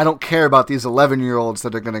 I don't care about these 11-year-olds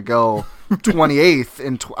that are going to go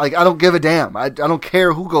 28th. Like, I don't give a damn. I don't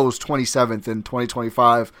care who goes 27th in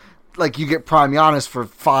 2025. Like, you get prime Giannis for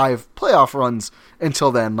 5 playoff runs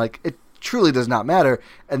until then. Like, it truly does not matter.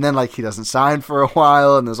 And then, like, he doesn't sign for a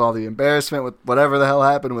while, and there's all the embarrassment with whatever the hell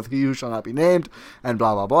happened with he who shall not be named, and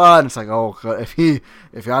blah, blah, blah. And it's like, oh, if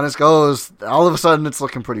Giannis goes, all of a sudden it's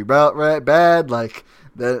looking pretty bad. Like,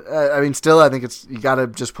 I mean, still, I think you got to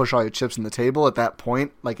just push all your chips in the table at that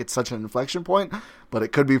point. Like, it's such an inflection point, but it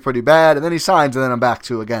could be pretty bad. And then he signs, and then I'm back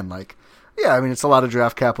to again. Like, yeah, I mean, it's a lot of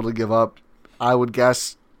draft capital to give up. I would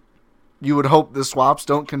guess you would hope the swaps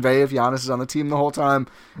don't convey if Giannis is on the team the whole time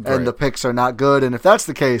and the picks are not good. And if that's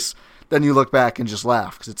the case, then you look back and just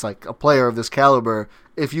laugh because it's like a player of this caliber,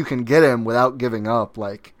 if you can get him without giving up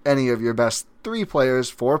like any of your best 3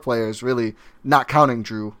 players, 4 players, really not counting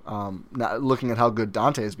Drew, not looking at how good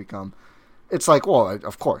Dante has become, it's like, well,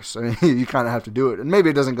 of course. I mean, you kind of have to do it. And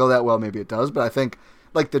maybe it doesn't go that well, maybe it does, but I think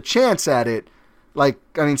like the chance at it, like,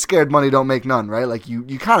 I mean, scared money don't make none, right? Like, you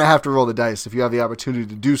kind of have to roll the dice if you have the opportunity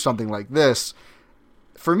to do something like this.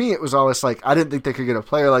 For me, it was always like, I didn't think they could get a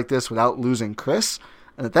player like this without losing Chris.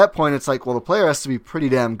 And at that point, it's like, well, the player has to be pretty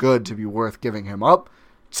damn good to be worth giving him up.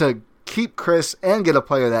 To keep Chris and get a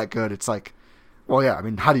player that good, it's like, well, yeah, I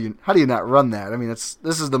mean, how do you not run that? I mean, this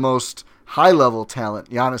is the most high-level talent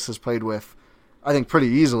Giannis has played with, I think, pretty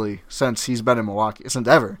easily since he's been in Milwaukee, since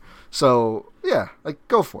ever. So, yeah, like,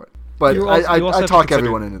 go for it. But I talk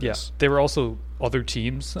everyone into this. Yeah, there were also other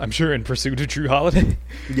teams, I'm sure, in pursuit of Drew Holiday.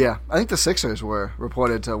 Yeah, I think the Sixers were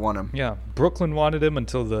reported to want him. Yeah, Brooklyn wanted him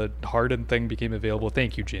until the Harden thing became available.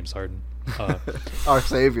 Thank you, James Harden. Our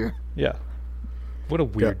savior. Yeah. What a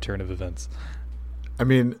weird turn of events. I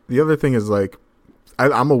mean, the other thing is, like,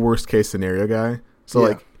 I'm a worst-case scenario guy. So,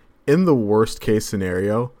 like, in the worst-case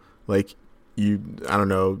scenario, like, I don't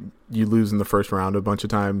know, you lose in the first round a bunch of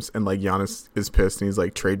times, and like Giannis is pissed and he's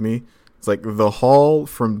like, trade me. It's like the haul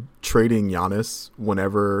from trading Giannis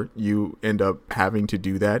whenever you end up having to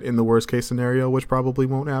do that in the worst case scenario, which probably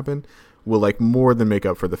won't happen, will like more than make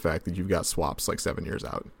up for the fact that you've got swaps like 7 years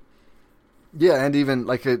out. Yeah, and even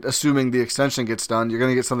like assuming the extension gets done, you're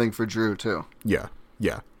going to get something for Drew too. Yeah.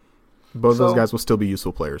 Both of those guys will still be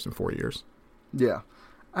useful players in 4 years. Yeah.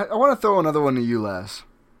 I want to throw another one to you, Laz.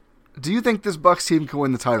 Do you think this Bucks team can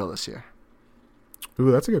win the title this year? Ooh,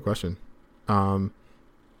 that's a good question.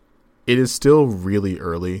 It is still really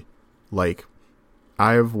early. Like,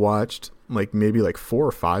 I've watched like maybe like 4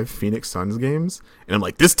 or 5 Phoenix Suns games, and I'm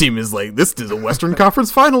like, this is a Western Conference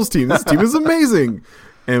Finals team. This team is amazing.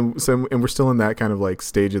 And we're still in that kind of like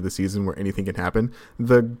stage of the season where anything can happen.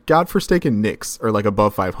 The godforsaken Knicks are like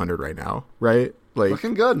above 500 right now, right? Like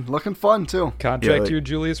looking good, looking fun too. Contract year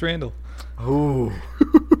Julius Randle. Ooh.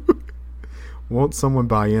 Won't someone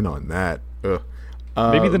buy in on that?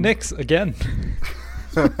 Maybe the Knicks again.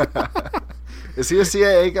 Is he a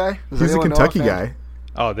CAA guy? He's a Kentucky guy.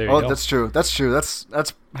 Oh, there you go. That's true. That's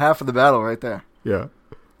half of the battle right there. Yeah.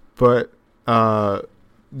 But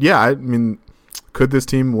yeah, I mean, could this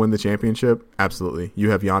team win the championship? Absolutely. You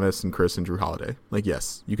have Giannis and Chris and Drew Holiday. Like,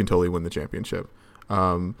 yes, you can totally win the championship.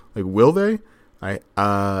 Like, will they? I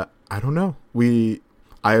don't know.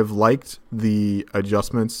 I have liked the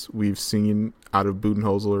adjustments we've seen out of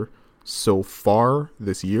Budenholzer so far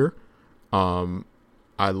this year. I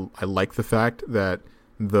like the fact that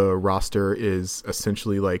the roster is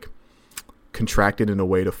essentially like contracted in a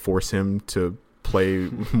way to force him to play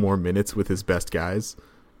more minutes with his best guys.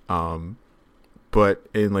 But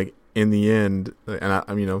in the end,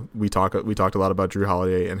 and we talked a lot about Drew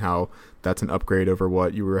Holiday and how that's an upgrade over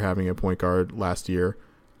what you were having at point guard last year.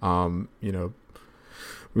 We haven't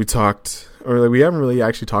really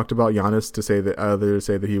actually talked about Giannis to say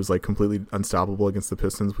that he was like completely unstoppable against the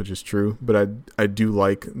Pistons, which is true. But I do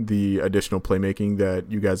like the additional playmaking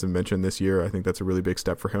that you guys have mentioned this year. I think that's a really big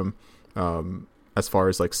step for him, as far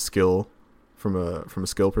as like skill from a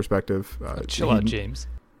skill perspective. Chill out, James.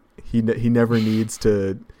 He never needs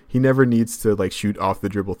to like shoot off the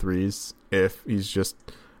dribble threes if he's just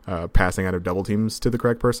passing out of double teams to the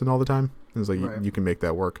correct person all the time. It's like right. you can make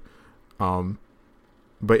that work.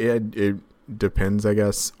 But it depends, I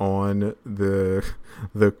guess, on the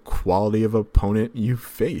quality of opponent you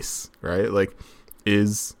face, right? Like,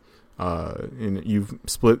 you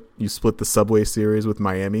split the Subway Series with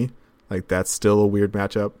Miami, like that's still a weird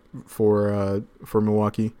matchup for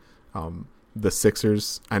Milwaukee. The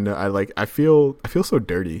Sixers, I feel so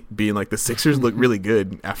dirty being like the Sixers look really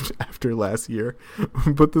good after last year,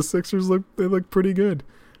 but the Sixers look pretty good.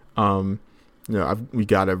 We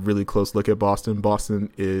got a really close look at Boston.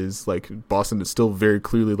 Boston is still very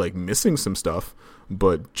clearly like missing some stuff,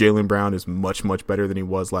 but Jaylen Brown is much, much better than he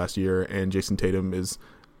was last year, and Jason Tatum is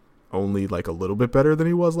only like a little bit better than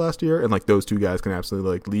he was last year, and like those two guys can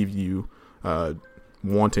absolutely like leave you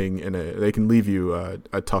they can leave you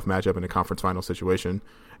a tough matchup in a conference final situation.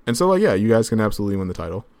 And so you guys can absolutely win the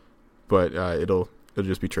title, but it'll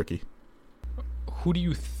just be tricky. Who do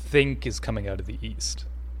you think is coming out of the East?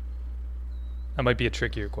 That might be a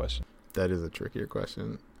trickier question. That is a trickier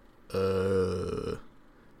question. If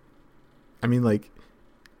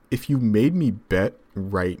you made me bet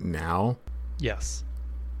right now, yes,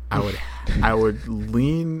 I would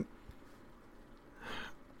lean.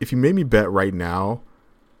 If you made me bet right now,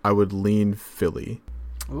 I would lean Philly.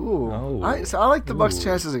 Ooh, Oh. I like the Bucks'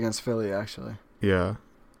 chances against Philly. Actually, Yeah,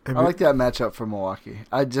 I like that matchup for Milwaukee.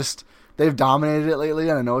 They've dominated it lately,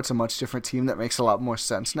 and I know it's a much different team that makes a lot more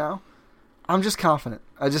sense now. I'm just confident.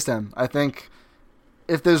 I just am. I think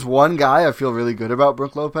if there's one guy I feel really good about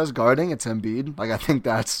Brook Lopez guarding, it's Embiid. Like, I think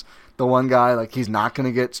that's the one guy. Like, he's not going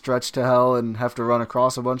to get stretched to hell and have to run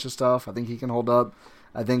across a bunch of stuff. I think he can hold up.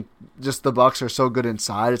 I think just the Bucks are so good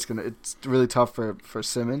inside. It's really tough for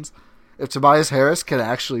Simmons. If Tobias Harris can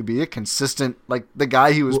actually be a consistent, like the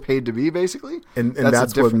guy he was paid to be, basically, and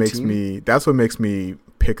that's what makes me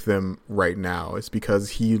pick them right now. It's because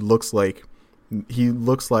he looks like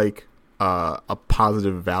a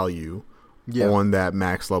positive value on that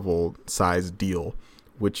max level size deal,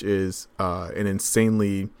 which is an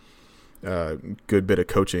insanely good bit of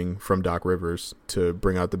coaching from Doc Rivers to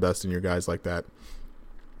bring out the best in your guys like that.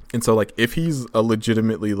 And so, like, if he's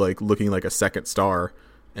legitimately like looking like a second star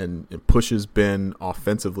and it pushes Ben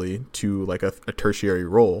offensively to like a tertiary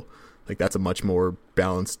role, like that's a much more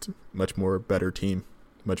balanced, much more better team,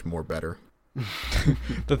 much more better.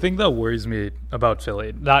 The thing that worries me about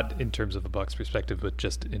Philly, not in terms of the Bucks' perspective, but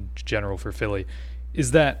just in general for Philly,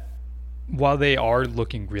 is that while they are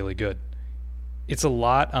looking really good, it's a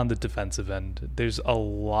lot on the defensive end. There's a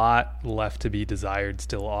lot left to be desired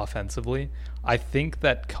still offensively. I think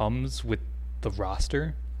that comes with the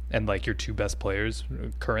roster and like your two best players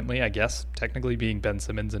currently, I guess, technically being Ben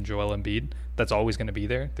Simmons and Joel Embiid. That's always going to be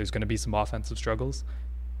there. There's going to be some offensive struggles.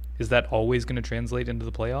 Is that always going to translate into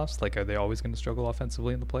the playoffs? Like, are they always going to struggle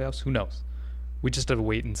offensively in the playoffs? Who knows? We just have to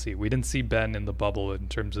wait and see. We didn't see Ben in the bubble in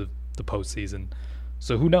terms of the postseason.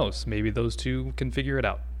 So who knows? Maybe those two can figure it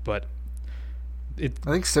out. But I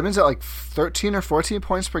think Simmons at like 13 or 14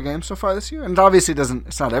 points per game so far this year. And obviously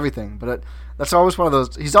it's not everything, but that's always one of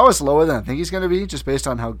those. He's always lower than I think he's going to be just based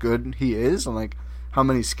on how good he is and like how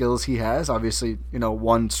many skills he has. Obviously,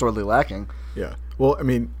 one sorely lacking. Yeah. Well, I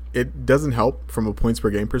mean, it doesn't help from a points per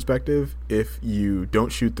game perspective if you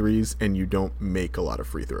don't shoot threes and you don't make a lot of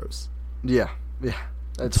free throws. Yeah.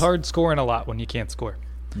 It's hard scoring a lot when you can't score.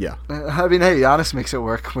 Yeah. I mean, hey, Giannis makes it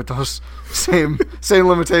work with those same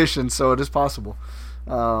limitations, so it is possible.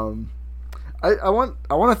 I want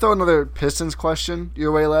to throw another Pistons question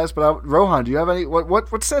your way, Les, but Rohan, do you have any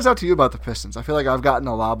what stands out to you about the Pistons? I feel like I've gotten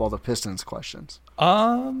a lot of all the Pistons questions.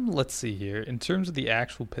 Let's see here. In terms of the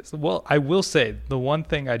actual Pistons, well, I will say the one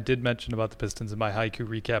thing I did mention about the Pistons in my haiku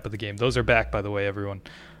recap of the game, those are back, by the way, everyone,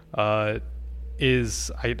 is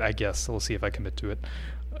I guess we'll see if I commit to it.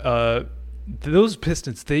 Those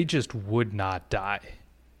Pistons, they just would not die.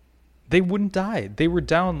 They wouldn't die. They were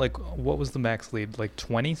down, like, what was the max lead? Like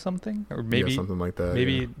 20-something? Or maybe something like that.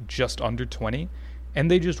 Maybe just under 20. And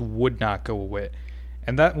they just would not go away.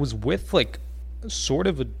 And that was with like sort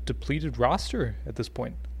of a depleted roster at this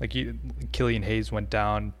point. Like Killian Hayes went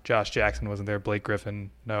down, Josh Jackson wasn't there, Blake Griffin,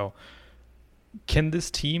 no. Can this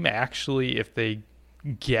team actually, if they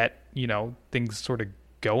get, things sort of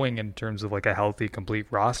going in terms of like a healthy, complete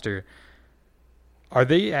roster, are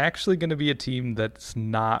they actually going to be a team that's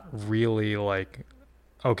not really like,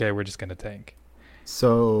 okay, we're just going to tank?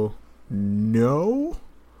 So, no,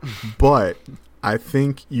 but I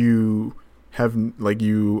think you have,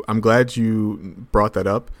 I'm glad you brought that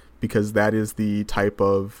up, because that is the type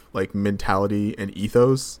of like mentality and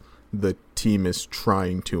ethos the team is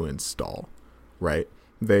trying to install, right?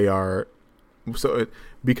 They are,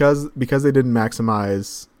 because they didn't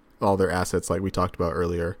maximize all their assets like we talked about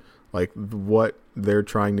earlier, like what they're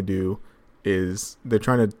trying to do is they're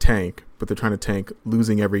trying to tank, but they're trying to tank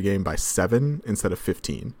losing every game by 7 instead of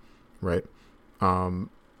 15, right?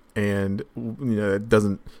 And it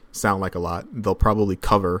doesn't sound like a lot. They'll probably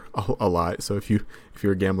cover a lot. So if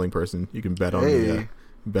you're a gambling person, you can bet on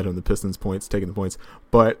the Pistons points, taking the points.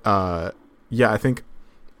 But I think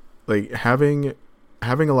like having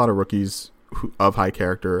a lot of rookies of high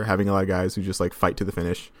character, having a lot of guys who just like fight to the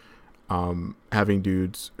finish, having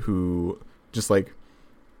dudes who just like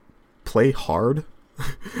play hard,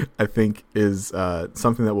 I think is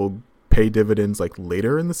something that will pay dividends like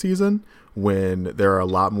later in the season, when there are a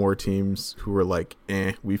lot more teams who are like,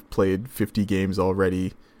 we've played 50 games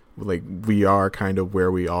already. Like, we are kind of where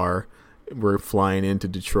we are. We're flying into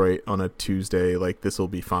Detroit on a Tuesday. Like, this will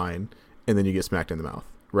be fine. And then you get smacked in the mouth,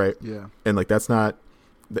 right? Yeah. And like, is that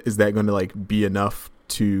going to like be enough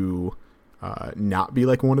to not be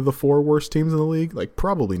like one of the 4 worst teams in the league? Like,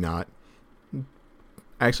 probably not.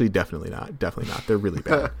 Actually, definitely not. They're really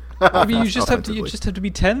bad. I mean, you just have to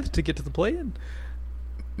be 10th to get to the play-in.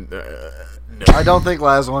 No. I don't think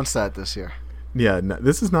Laz wants that this year. Yeah, no,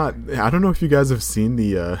 this is not. I don't know if you guys have seen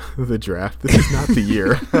the draft. This is not the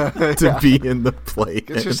year to be in the play.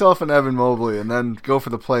 Get yourself an Evan Mobley and then go for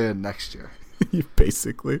the play-in next year.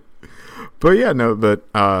 Basically. But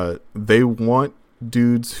they want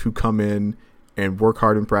dudes who come in and work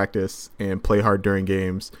hard in practice and play hard during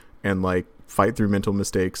games and like fight through mental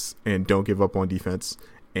mistakes and don't give up on defense.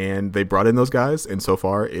 And they brought in those guys, and so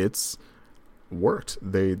far it's worked.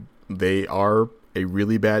 They are a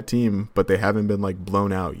really bad team, but they haven't been like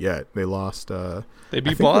blown out yet. They lost. They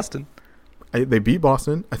beat Boston. They beat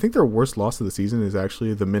Boston. I think their worst loss of the season is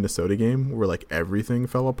actually the Minnesota game, where like everything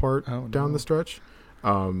fell apart down the stretch.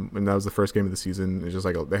 And that was the first game of the season. It's just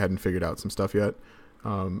like they hadn't figured out some stuff yet.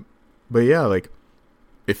 But yeah, like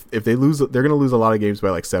if they lose, they're going to lose a lot of games by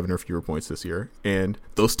like 7 or fewer points this year, and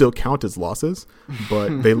those still count as losses.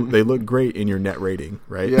 But they look great in your net rating,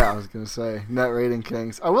 right? Yeah, I was going to say net rating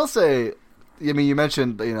kings. I will say, I mean, you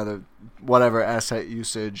mentioned the whatever asset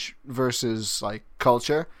usage versus like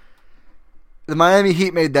culture. The Miami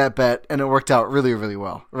Heat made that bet, and it worked out really, really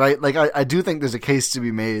well, right? Like I do think there's a case to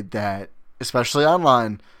be made that, especially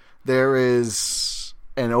online, there is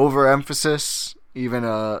an overemphasis, even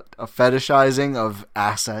a fetishizing of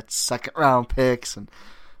assets, second-round picks and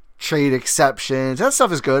trade exceptions. That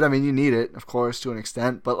stuff is good. I mean, you need it, of course, to an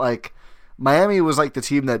extent. But, like, Miami was, like, the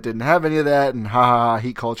team that didn't have any of that. And,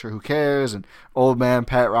 Heat culture, who cares? And old man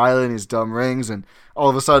Pat Riley and his dumb rings. And all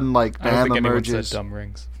of a sudden, like, Bam I don't think emerges. anyone said dumb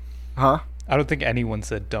rings. Huh? I don't think anyone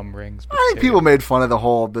said dumb rings. I think people made fun of the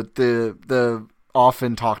whole, the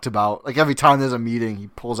often talked about, like every time there's a meeting, he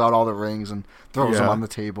pulls out all the rings and throws them on the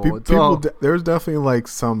table. There's definitely like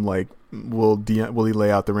some like will he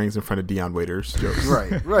lay out the rings in front of Dion Waiters jokes.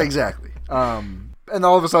 Right, exactly. And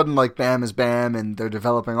all of a sudden, like Bam is Bam, and they're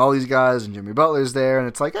developing all these guys, and Jimmy Butler's there, and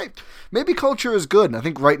it's like, hey, maybe culture is good. And I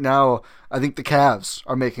think right now, the Cavs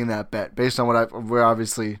are making that bet based on we're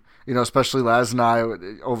obviously, especially Laz and I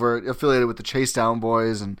over affiliated with the Chase Down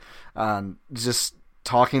boys, and just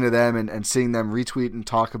talking to them and seeing them retweet and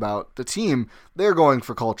talk about the team, they're going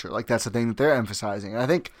for culture. Like, that's the thing that they're emphasizing. And I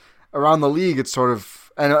think around the league, it's sort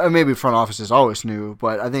of, and maybe front offices always knew,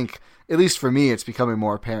 but I think, at least for me, it's becoming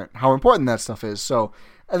more apparent how important that stuff is. So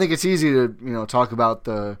I think it's easy to, talk about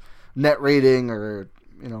the net rating or,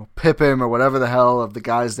 pip him or whatever the hell of the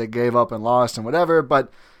guys that gave up and lost and whatever.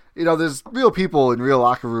 But, there's real people in real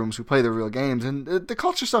locker rooms who play the real games, and the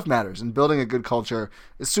culture stuff matters, and building a good culture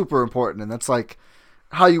is super important. And that's like,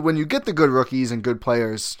 when you get the good rookies and good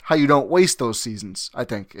players, how you don't waste those seasons, I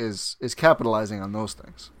think, is capitalizing on those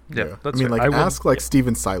things. Yeah, that's ask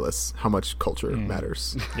Steven Silas how much culture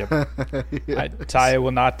matters. Yep. Ty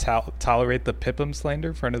will not tolerate the Pippum slander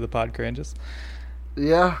in front of the Pod Cranges.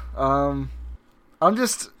 Yeah, I'm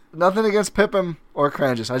just nothing against Pippum or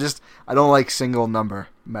Cranges. I don't like single number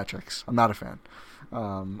metrics. I'm not a fan.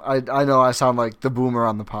 I know I sound like the boomer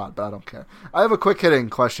on the pod, but I don't care. I have a quick hitting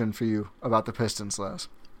question for you about the Pistons, Les.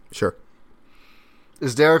 Sure.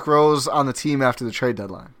 Is Derrick Rose on the team after the trade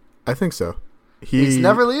deadline? I think so. He's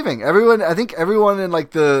never leaving. I think everyone in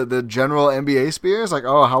like the general NBA sphere is like,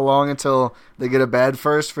 oh, how long until they get a bad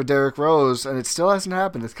first for Derrick Rose? And it still hasn't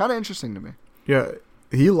happened. It's kind of interesting to me. Yeah,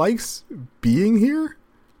 he likes being here,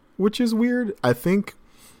 which is weird. I think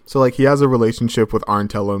so. Like he has a relationship with Arn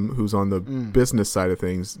Tellem, who's on the business side of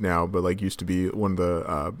things now, but like used to be one of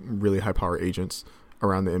the really high power agents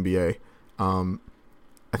around the NBA.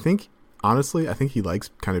 I think he likes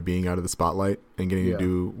kind of being out of the spotlight and getting to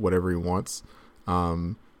do whatever he wants.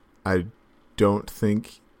 I don't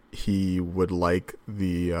think he would like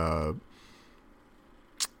the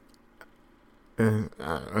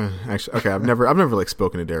actually, okay, I've never like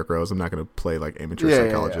spoken to Derrick Rose. I'm not going to play like amateur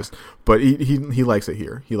psychologist, but he likes it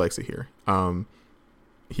here. He likes it here.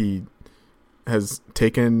 He has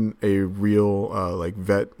taken a real like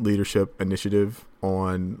vet leadership initiative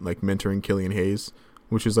on like mentoring Killian Hayes,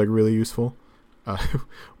 which is like really useful.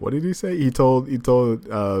 What did he say? He told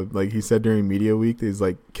like he said during media week, he's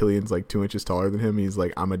like Killian's like 2 inches taller than him. He's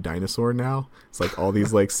like, I'm a dinosaur now. It's like all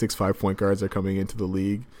these like 6'5" point guards are coming into the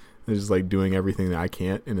league. They're just like doing everything that I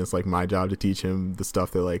can't, and it's like my job to teach him the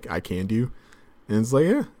stuff that like I can do. And it's like,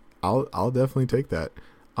 yeah, I'll definitely take that.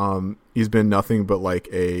 He's been nothing but like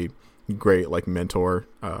a great like mentor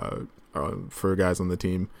for guys on the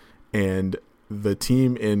team, and the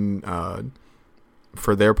team in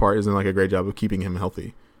for their part is doing like a great job of keeping him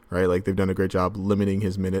healthy, right? Like they've done a great job limiting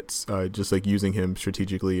his minutes, just like using him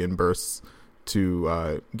strategically in bursts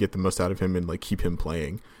to get the most out of him and like keep him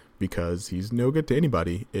playing, because he's no good to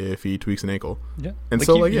anybody if he tweaks an ankle. Yeah, and like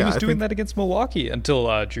so he, like he yeah, was doing that against Milwaukee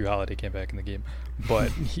until Drew Holiday came back in the game,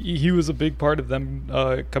 but he was a big part of them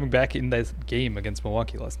coming back in that game against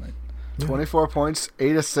Milwaukee last night. 24 points,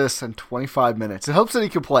 8 assists, and 25 minutes. It helps that he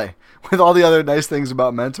can play. With all the other nice things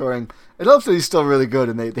about mentoring, it helps that he's still really good,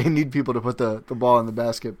 and they need people to put the ball in the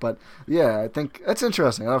basket. But, yeah, I think that's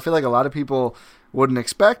interesting. I feel like a lot of people wouldn't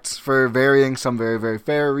expect, for varying some very, very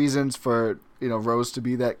fair reasons, for Rose to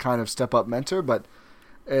be that kind of step-up mentor, but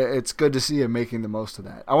it's good to see him making the most of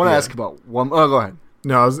that. I want to ask about one. Oh, go ahead.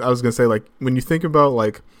 No, I was going to say, like, when you think about,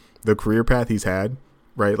 like, the career path he's had,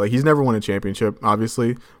 right? Like, he's never won a championship,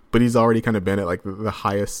 obviously, but he's already kind of been at like the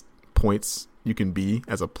highest points you can be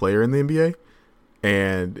as a player in the NBA,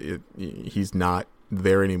 and he's not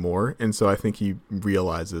there anymore. And so I think he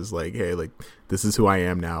realizes like, hey, like this is who I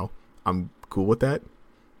am now. I'm cool with that.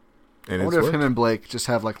 And I wonder if him and Blake just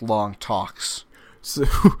have like long talks.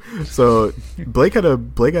 So Blake had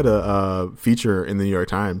a feature in the New York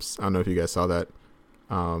Times. I don't know if you guys saw that.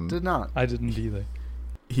 Did not. I didn't either.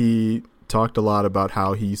 He talked a lot about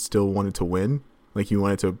how he still wanted to win. Like he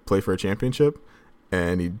wanted to play for a championship,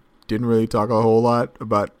 and he didn't really talk a whole lot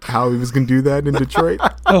about how he was going to do that in Detroit,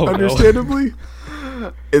 understandably.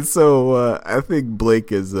 No. And so I think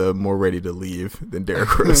Blake is more ready to leave than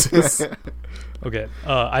Derrick Rose is. Okay,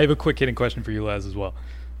 I have a quick hitting question for you, Laz, as well.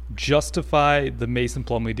 Justify the Mason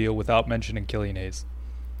Plumlee deal without mentioning Killian Hayes.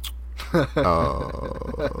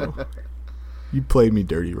 Oh, you played me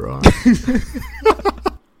dirty, Ron.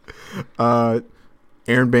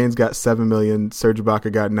 Aaron Baines got $7 million. Serge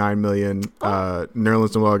Ibaka got $9 million.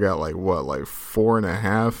 Nerlens Noel got like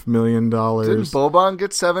 $4.5 million. Didn't Boban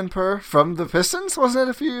get 7 per from the Pistons? Wasn't it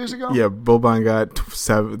a few years ago? Yeah, Boban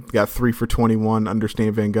got 3 for 21.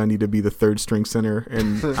 Understand Van Gundy to be the third string center,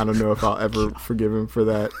 and I don't know if I'll ever forgive him for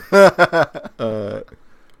that.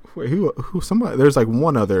 Wait, who? Somebody? There's like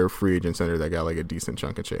one other free agent center that got like a decent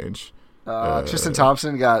chunk of change. Tristan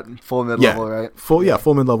Thompson got full mid-level, right?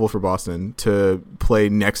 Full mid-level for Boston to play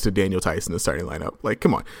next to Daniel Tice in the starting lineup. Like,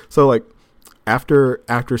 come on. So, like, after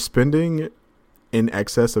spending in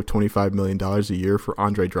excess of $25 million a year for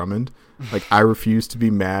Andre Drummond, like, I refuse to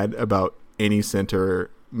be mad about any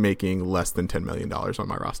center making less than $10 million on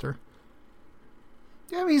my roster.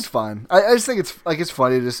 Yeah, I mean, he's fine. I just think it's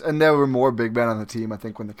funny. And there were more big men on the team, I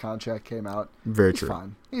think, when the contract came out. Very he's true.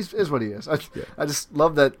 Fine. He's what he is. I just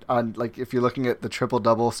love that on, like, if you're looking at the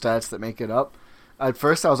triple-double stats that make it up, at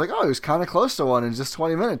first I was like, oh, he was kind of close to one in just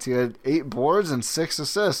 20 minutes. He had 8 boards and 6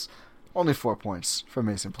 assists. Only 4 points for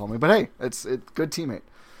Mason Plumlee. But hey, it's good teammate.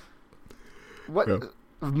 What? Yeah.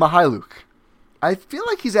 Mihailuk. I feel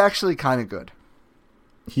like he's actually kind of good.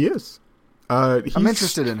 He is. I'm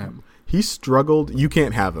interested in him. He struggled. You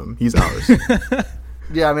can't have him. He's ours.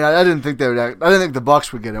 Yeah, I mean, I didn't think I didn't think the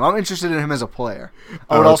Bucks would get him. I'm interested in him as a player.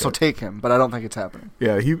 I would also take him, but I don't think it's happening.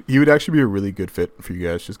 Yeah, he would actually be a really good fit for you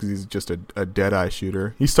guys, just because he's just a dead-eye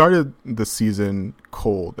shooter. He started the season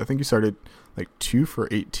cold. I think he started like 2 for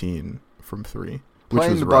 18 from 3,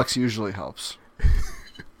 Playing the rough. Bucks usually helps.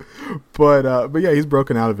 But yeah, he's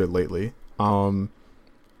broken out of it lately.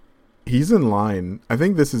 He's in line. I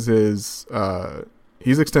think this is his.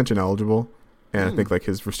 He's extension eligible, and I think like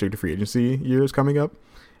his restricted free agency year is coming up.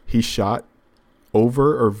 He shot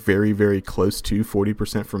over or very, very close to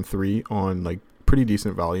 40% from three on like pretty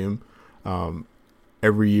decent volume.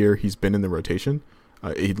 Every year he's been in the rotation.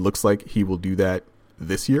 It looks like he will do that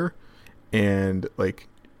this year, and like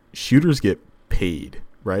shooters get paid,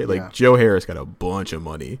 right? Like Joe Harris got a bunch of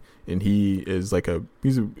money, and he's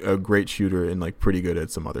a great shooter and like pretty good at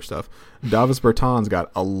some other stuff. Davis Bertans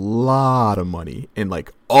got a lot of money, and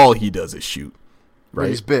like all he does is shoot. Right? But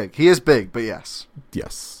he's big. He is big, but yes.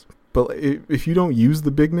 But if you don't use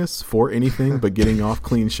the bigness for anything but getting off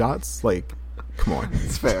clean shots, like, come on.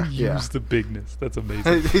 It's fair. Yeah. Use the bigness. That's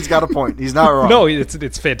amazing. He's got a point. He's not wrong. No,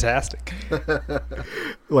 it's fantastic.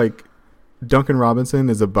 Like, Duncan Robinson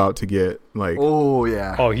is about to get, like... Oh,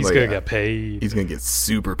 yeah. Oh, he's like, going to get paid. He's going to get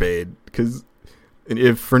super paid. Because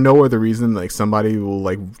if for no other reason, like, somebody will,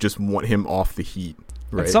 like, just want him off the Heat,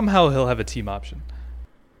 right? And somehow he'll have a team option.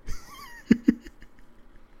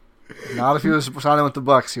 Not if he was signing with the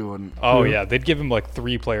Bucks, he wouldn't. Oh, yeah. They'd give him, like,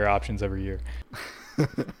 3 player options every year.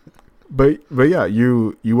 But yeah,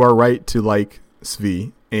 you are right to like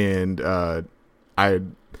Svi, and the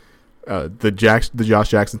Josh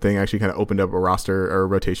Jackson thing actually kind of opened up a roster or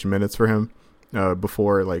rotation minutes for him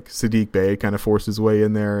before like Sadiq Bey kind of forced his way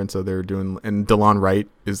in there, and so they're doing, and DeLon Wright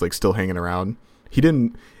is like still hanging around. He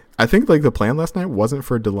didn't. I think like the plan last night was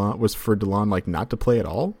for DeLon like not to play at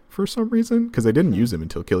all for some reason, because they didn't use him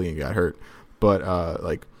until Killian got hurt. But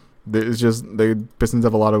like it's just the Pistons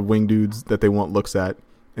have a lot of wing dudes that they want looks at.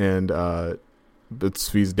 And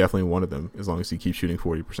Svi's definitely one of them, as long as he keeps shooting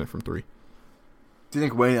 40% from three. Do you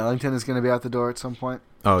think Wayne Ellington is going to be out the door at some point?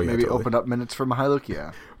 Oh, yeah. Maybe totally. open up minutes for Mykhailiuk?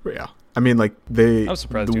 Yeah. But yeah. I mean, like, I was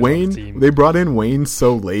surprised he was on the team. They brought in Wayne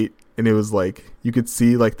so late, and it was like, you could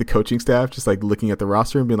see, like, the coaching staff just, like, looking at the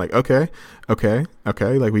roster and being like, okay. Like,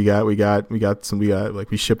 we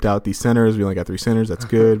shipped out these centers. We only got 3 centers. That's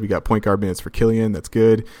good. We got point guard minutes for Killian. That's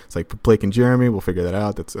good. It's like Blake and Jeremy. We'll figure that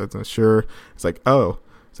out. That's not sure. It's like, oh.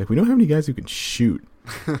 It's like, we don't have any guys who can shoot.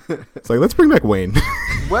 It's like, let's bring back Wayne.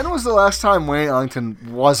 When was the last time Wayne Ellington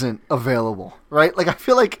wasn't available, right? Like, I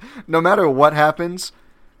feel like no matter what happens,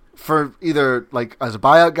 for either, like, as a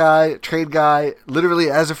buyout guy, trade guy, literally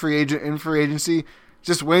as a free agent in free agency,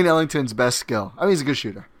 just Wayne Ellington's best skill. I mean, he's a good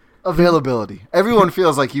shooter. Availability. Everyone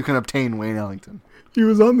feels like you can obtain Wayne Ellington. He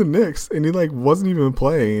was on the Knicks, and he, like, wasn't even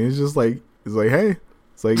playing. It's just like, it's like, hey.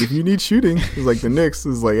 It's like, if you need shooting, it's like the Knicks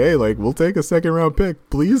is like, hey, like, we'll take a 2nd round pick,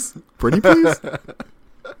 please, pretty please.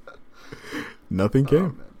 Nothing came.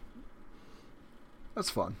 Man.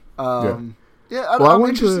 That's fun. Yeah. I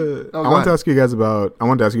wanted to ask you guys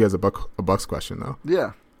a Bucks question though.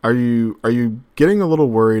 Yeah. Are you getting a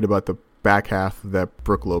little worried about the back half of that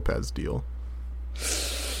Brook Lopez deal?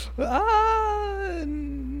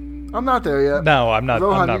 I'm not there yet. No, I'm not.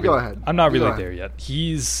 Rohan, I'm not you go really, ahead. I'm not You go really ahead. there yet.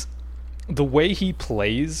 The way he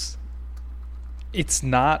plays, it's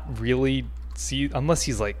not really unless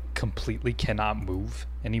he's like completely cannot move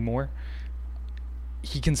anymore.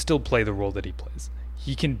 He can still play the role that he plays.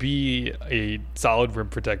 He can be a solid rim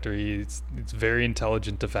protector. He's a very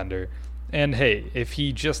intelligent defender. And hey, if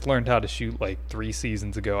he just learned how to shoot like 3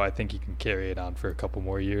 seasons ago, I think he can carry it on for a couple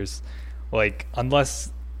more years. Like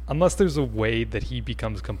unless there's a way that he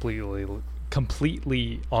becomes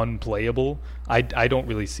completely unplayable, I don't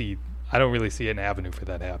really see an avenue for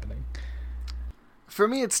that happening. For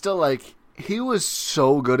me, it's still like he was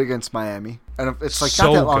so good against Miami, and it's like So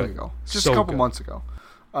not that long good. ago, just So a couple good. months ago.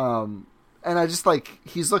 And I just like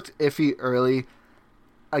he's looked iffy early.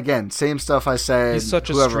 Again, same stuff I said. He's such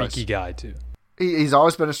a whoever streaky guy too. He's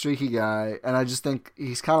always been a streaky guy, and I just think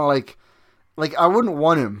he's kind of like I wouldn't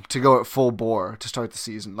want him to go at full bore to start the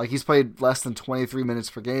season. Like, he's played less than 23 minutes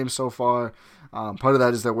per game so far. Part of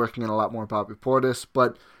that is they're working in a lot more Bobby Portis,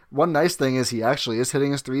 but one nice thing is he actually is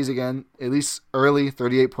hitting his threes again, at least early,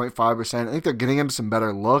 38.5%. I think they're getting him some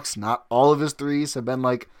better looks. Not all of his threes have been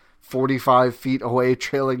like 45 feet away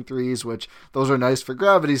trailing threes, which those are nice for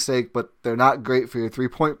gravity's sake, but they're not great for your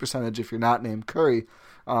three-point percentage if you're not named Curry.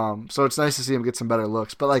 So it's nice to see him get some better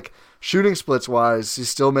looks. But like shooting splits wise, he's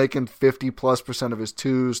still making 50+% of his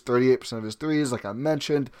twos, 38% of his threes, like I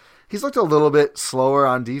mentioned. He's looked a little bit slower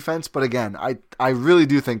on defense, but again, I really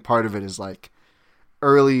do think part of it is like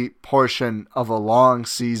early portion of a long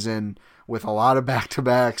season with a lot of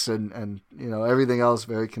back-to-backs and you know everything else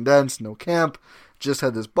very condensed, no camp, just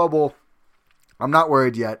had this bubble. I'm not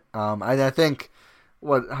worried yet. I think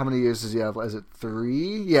how many years does he have? Is it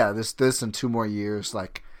 3? Yeah, this and 2 more years.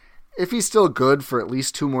 Like, if he's still good for at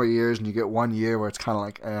least 2 more years, and you get 1 year where it's kind of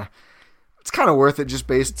like, it's kind of worth it just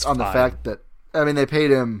based on the fact that, I mean, they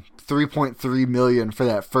paid him $3.3 million for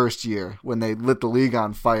that first year when they lit the league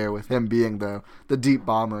on fire with him being the deep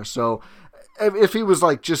bomber. So if he was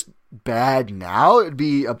like just bad now, it'd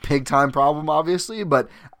be a big time problem, obviously. But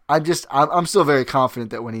I'm still very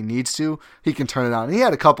confident that when he needs to, he can turn it on. And he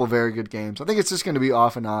had a couple very good games. I think it's just going to be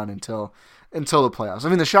off and on until the playoffs. I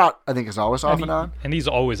mean, the shot I think is always off and on, and he's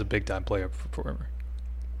always a big time player performer.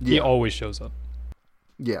 Yeah. He always shows up.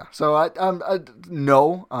 Yeah. So I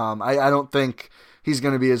don't think he's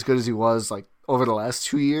going to be as good as he was like over the last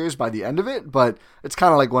 2 years by the end of it, but it's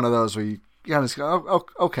kind of like one of those where you kind of go, oh,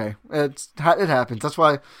 okay, it happens. That's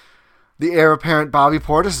why the heir apparent Bobby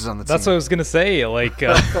Portis is on the team. That's what I was going to say. Like,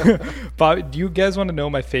 Bobby, do you guys want to know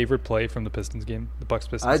my favorite play from the Pistons game, the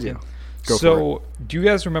Bucks-Pistons game? Go for it. Do you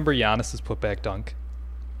guys remember Giannis's putback dunk?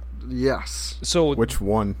 Yes. So which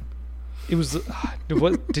one? It was,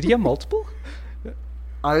 did he have multiple?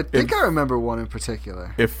 I think I remember one in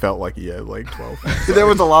particular. It felt like he had like 12. There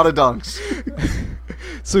was a lot of dunks.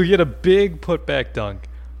 So he had a big putback dunk.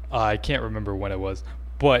 I can't remember when it was,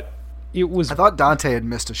 but it was. I thought Dante had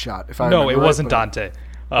missed a shot. No, it wasn't Dante.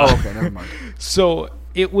 Okay, never mind. So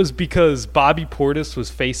it was because Bobby Portis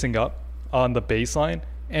was facing up on the baseline,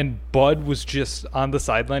 and Bud was just on the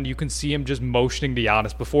sideline. You can see him just motioning to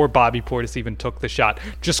Giannis before Bobby Portis even took the shot.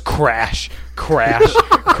 Just crash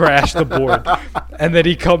the board. And then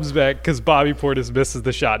he comes back because Bobby Portis misses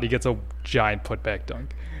the shot and he gets a giant putback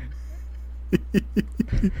dunk.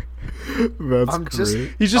 That's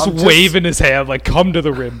great. He's just waving his hand like, come to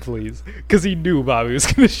the rim, please. Because he knew Bobby was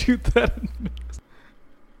going to shoot that.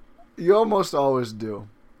 You almost always do.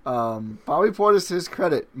 Bobby Portis, to his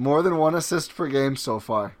credit, more than 1 assist per game so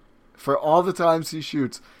far for all the times he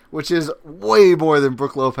shoots, which is way more than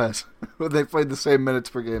Brook Lopez. They played the same minutes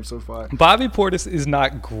per game so far. Bobby Portis is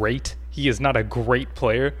not great. He is not a great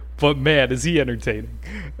player, but man, is he entertaining.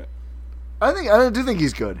 I do think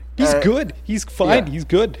he's good. He's good. He's fine. Yeah. He's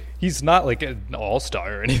good. He's not like an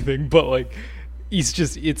all-star or anything, but like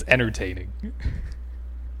it's entertaining.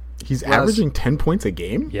 He's averaging 10 points a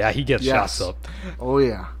game? Yeah, he gets shots up. Oh,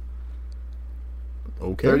 yeah.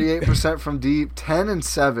 Okay. 38% from deep, 10 and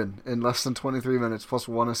 7 in less than 23 minutes, plus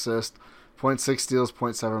 1 assist, 0.6 steals,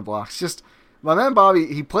 0.7 blocks. Just, my man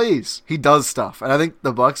Bobby, he plays. He does stuff. And I think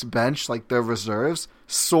the Bucks bench, like their reserves,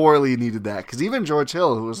 sorely needed that. Because even George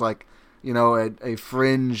Hill, who was like, you know, a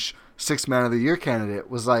fringe 6th Man of the Year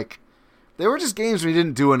candidate, was like, there were just games where he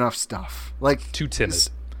didn't do enough stuff. Like too timid.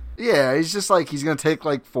 Yeah, he's just like, he's going to take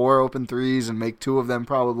like 4 open threes and make 2 of them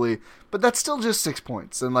probably. But that's still just 6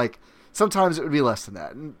 points. And like, sometimes it would be less than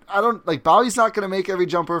that. And Bobby's not going to make every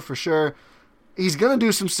jumper for sure. He's going to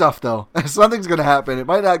do some stuff though. Something's going to happen. It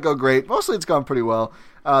might not go great. Mostly it's gone pretty well.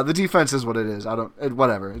 The defense is what it is.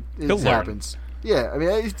 Whatever. It happens. Yeah, I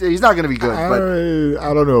mean, he's not going to be good. But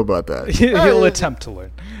I don't know about that. He'll attempt to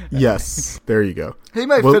learn. Yes, there you go. He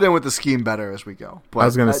might fit in with the scheme better as we go. But I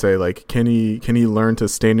was going to say, like, can he learn to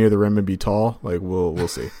stay near the rim and be tall? Like, we'll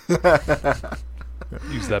see.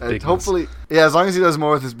 Use that bigness. Hopefully, yeah, as long as he does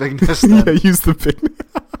more with his bigness. Yeah, use the bigness.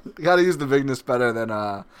 You got to use the bigness better than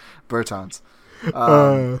Bertans.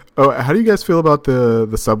 How do you guys feel about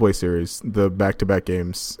the Subway Series, the back-to-back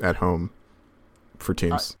games at home for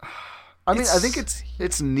teams? I mean, I think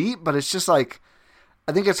it's neat, but it's just like,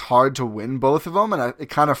 I think it's hard to win both of them, and it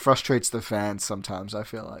kind of frustrates the fans sometimes, I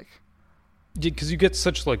feel like. Yeah, because you get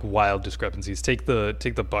such like wild discrepancies. Take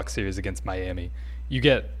the Bucks series against Miami. You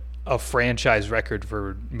get a franchise record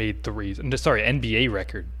for made threes. NBA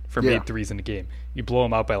record for made threes in a game. You blow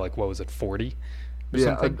them out by like, what was it, 40?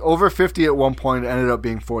 Something? Over 50 at one point. It ended up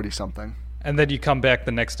being 40 something. And then you come back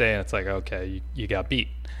the next day and it's like, okay, you got beat.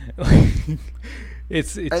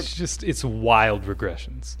 It's wild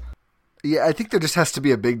regressions. Yeah, I think there just has to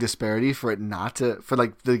be a big disparity for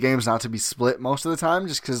the games not to be split most of the time,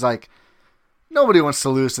 just because like nobody wants to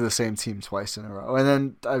lose to the same team twice in a row.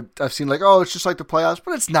 And then I've seen like, oh, it's just like the playoffs,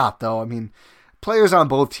 but it's not though. I mean, players on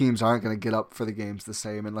both teams aren't going to get up for the games the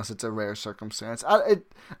same unless it's a rare circumstance. I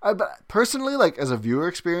personally, like as a viewer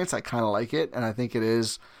experience, I kind of like it, and I think it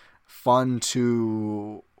is fun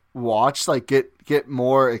to watch, like get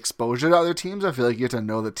more exposure to other teams. I feel like you have to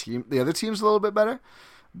know the other teams a little bit better.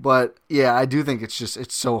 But yeah, I do think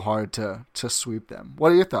it's so hard to sweep them.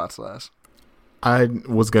 What are your thoughts, Les? I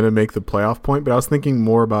was going to make the playoff point, but I was thinking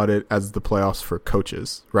more about it as the playoffs for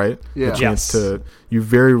coaches, right? Yeah. The chance you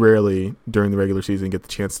very rarely during the regular season get the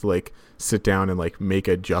chance to like sit down and like make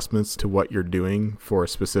adjustments to what you're doing for a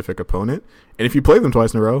specific opponent. And if you play them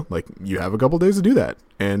twice in a row, like you have a couple days to do that.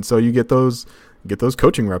 And so you get those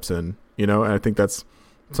coaching reps in, you know, and I think that's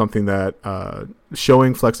something that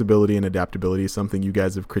showing flexibility and adaptability is something you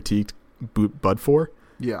guys have critiqued Bud for.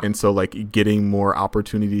 Yeah. And so like getting more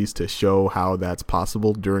opportunities to show how that's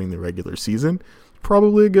possible during the regular season is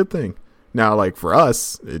probably a good thing. Now, like for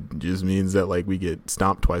us, it just means that like we get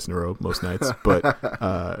stomped twice in a row most nights, but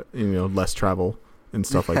less travel and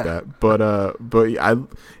stuff like that. But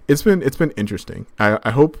it's been interesting.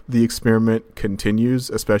 I hope the experiment continues,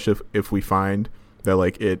 especially if we find that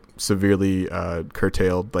like it severely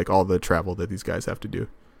curtailed like all the travel that these guys have to do.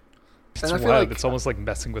 It's wild. Like, it's almost like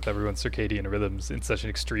messing with everyone's circadian rhythms in such an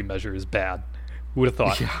extreme measure is bad. Who would have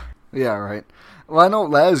thought? Yeah, right. Well, I know,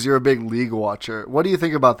 Les, you're a big league watcher. What do you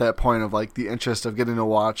think about that point of like the interest of getting to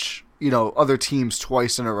watch, other teams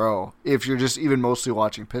twice in a row if you're just even mostly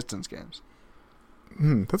watching Pistons games?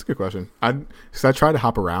 That's a good question. I try to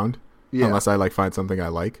hop around unless I like find something I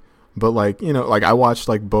like. But like, I watched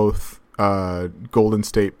like both Golden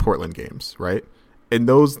State Portland games, right? And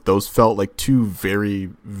those felt like two very,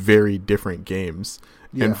 very different games.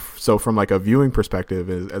 Yeah. And so from like a viewing perspective,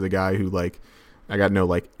 as a guy who like, I got no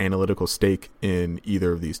like analytical stake in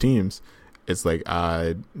either of these teams, it's like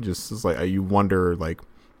you wonder like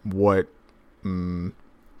what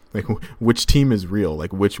like which team is real,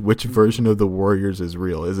 like which version of the Warriors is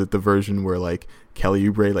real. Is it the version where like Kelly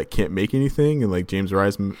Oubre like can't make anything and like James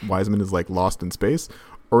Wiseman is like lost in space,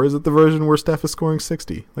 or is it the version where Steph is scoring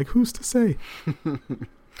 60? Like who's to say?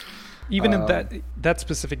 Even in that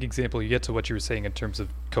specific example, you get to what you were saying in terms of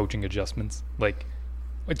coaching adjustments. Like,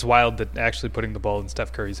 it's wild that actually putting the ball in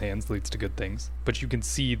Steph Curry's hands leads to good things, but you can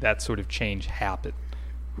see that sort of change happen.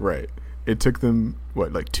 Right. It took them,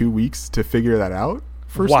 like 2 weeks to figure that out?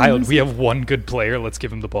 Wild. We have one good player. Let's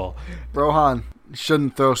give him the ball. Rohan,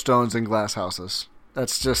 shouldn't throw stones in glass houses.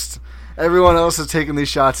 That's just, everyone else is taking these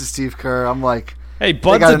shots at Steve Kerr. I'm like, hey,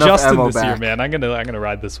 Bud's adjusting this year, man. I'm gonna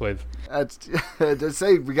ride this wave. To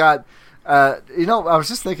say we got, I was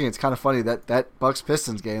just thinking it's kind of funny that Bucks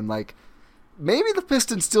Pistons game, like, maybe the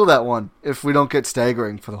Pistons steal that one if we don't get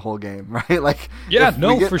staggering for the whole game, right? Like,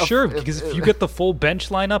 for sure. Because if you get the full bench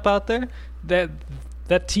lineup out there,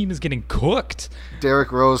 that team is getting cooked.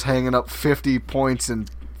 Derrick Rose hanging up 50 points in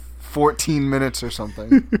 14 minutes or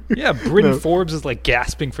something. Yeah, Bryn Forbes is like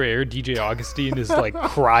gasping for air. DJ Augustine is like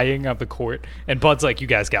crying on the court, and Bud's like, "You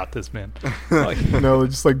guys got this, man." Like,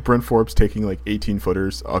 just like Bryn Forbes taking like 18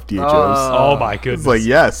 footers off DHOs. Oh my goodness! It's like,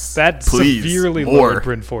 yes, that please, severely lowered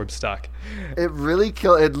Bryn Forbes' stock. It really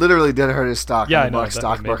killed. It literally did hurt his stock. Yeah, on the Bucks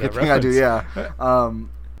stock market thing. I do. Yeah.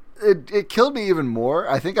 It killed me even more.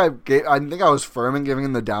 I think I was firm in giving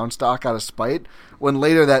him the down stock out of spite when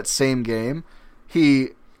later that same game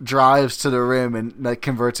he drives to the rim and like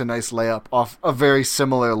converts a nice layup off a very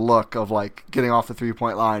similar look of like getting off the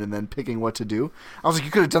 3-point line and then picking what to do. I was like, you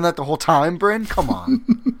could have done that the whole time, Bryn. Come on.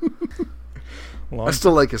 I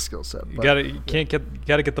still like his skill set. You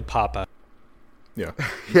gotta get the pop out. Yeah.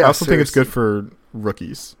 Yeah. I also think it's good for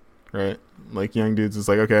rookies, right? Like young dudes, it's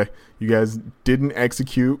like, okay, you guys didn't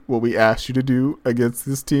execute what we asked you to do against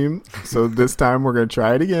this team, so this time we're gonna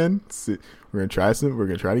try it again. We're gonna try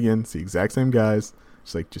it again. It's the exact same guys.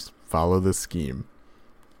 Just follow the scheme.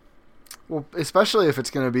 Well, especially if it's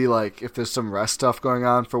going to be like, if there's some rest stuff going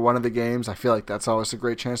on for one of the games, I feel like that's always a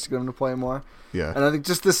great chance to get them to play more. Yeah. And I think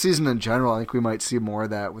just this season in general, I think we might see more of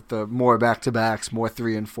that with the more back-to-backs, more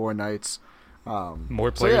 3 and 4 nights.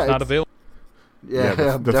 More players not available. Yeah,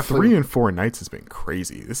 the definitely. 3 and 4 nights has been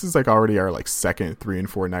crazy. This is like already our like second 3 and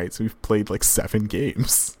 4 nights. We've played like 7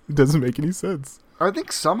 games. It doesn't make any sense. I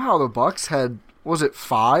think somehow the Bucks had, was it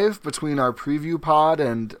 5 between our preview pod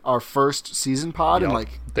and our first season pod in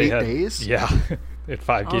like 8 days? Yeah, at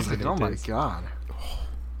 5 games in 8 days. Oh my god!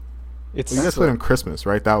 You guys played on Christmas,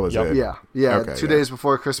 right? That was it. Yeah. Okay, 2 days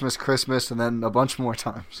before Christmas, and then a bunch more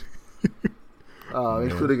times,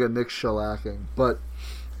 including a Nick shellacking. But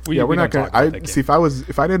we're not gonna. See, if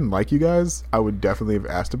I didn't like you guys, I would definitely have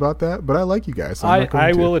asked about that. But I like you guys. So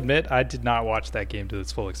I will admit I did not watch that game to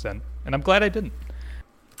its full extent, and I'm glad I didn't.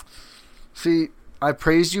 See, I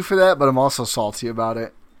praised you for that, but I'm also salty about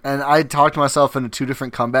it. And I talked myself into 2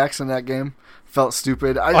 different comebacks in that game. Felt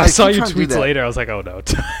stupid. I saw your tweets later. I was like, oh no.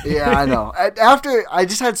 Yeah, I know. After I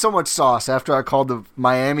just had so much sauce after I called the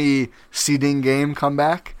Miami seeding game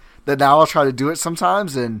comeback that now I'll try to do it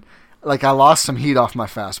sometimes, and like I lost some heat off my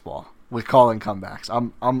fastball with calling comebacks.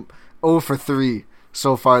 I'm 0 for 3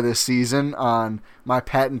 so far this season on my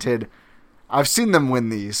patented. I've seen them win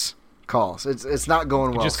these calls. It's not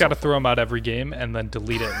going well. You just got to throw them out every game and then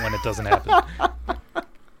delete it when it doesn't happen.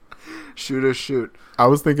 Shoot or shoot. I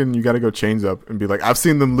was thinking you got to go chains up and be like, I've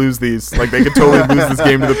seen them lose these. Like, they could totally lose this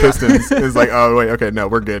game to the Pistons. It's like, oh, wait, okay, no,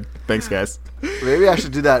 we're good. Thanks, guys. Maybe I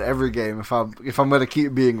should do that every game if I'm going to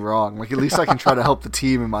keep being wrong. Like, at least I can try to help the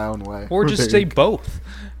team in my own way. Or just say both.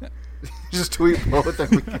 Just tweet both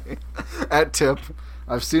every game. At Tip,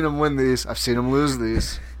 I've seen them win these. I've seen them lose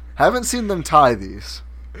these. Haven't seen them tie these.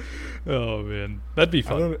 Oh, man. That'd be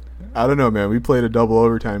fun. I don't know, man. We played a double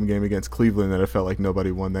overtime game against Cleveland that I felt like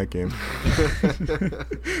nobody won that game.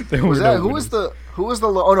 Who was the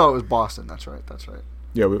oh no, it was Boston. That's right.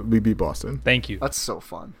 Yeah, we beat Boston. Thank you. That's so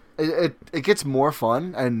fun. It gets more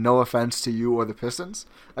fun, and no offense to you or the Pistons.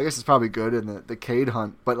 I guess it's probably good in the Cade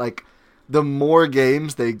hunt, but like the more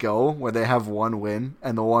games they go where they have one win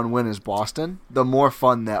and the one win is Boston, the more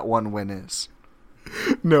fun that one win is.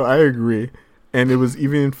 No, I agree. And it was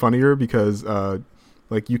even funnier because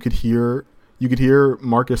like you could hear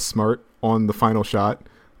Marcus Smart on the final shot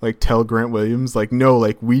like tell Grant Williams like, no,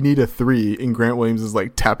 like we need a 3, and Grant Williams is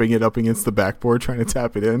like tapping it up against the backboard trying to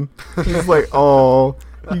tap it in. It's like, oh,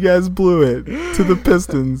 you guys blew it to the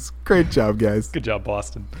Pistons. Great job, guys. Good job,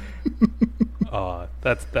 Boston.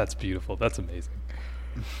 That's beautiful. That's amazing.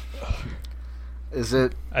 Is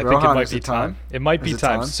it? I Rohan, think it might is be it time. It might be Is it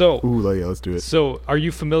time. time? So, Ooh, yeah, let's do it. So, are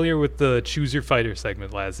you familiar with the Choose Your Fighter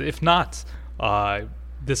segment, Laz? If not,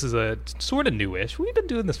 this is a sort of newish. We've been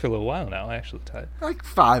doing this for a little while now, actually, Ty. Like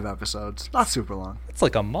 5 episodes, not super long. It's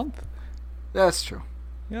like a month. Yeah, that's true.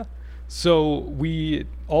 Yeah. So we Way to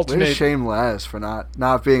alternate. shame Laz for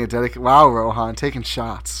not being a dedicated. Wow, Rohan taking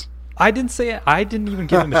shots. I didn't say it. I didn't even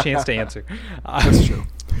give him a chance to answer. That's true.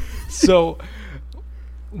 So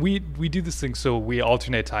we do this thing. So we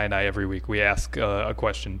alternate, Ty and I, every week. We ask a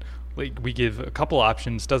question. Like, we give a couple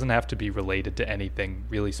options. Doesn't have to be related to anything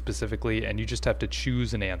really specifically, and you just have to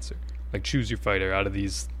choose an answer. Like, choose your fighter out of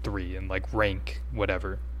these 3 and like rank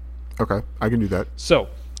whatever. Okay, I can do that. So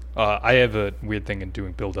I have a weird thing in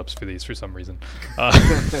doing build-ups for these for some reason.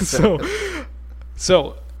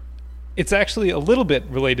 So it's actually a little bit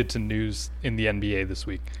related to news in the NBA this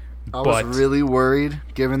week. I was really worried,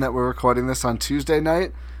 given that we're recording this on Tuesday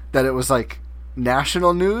night, that it was like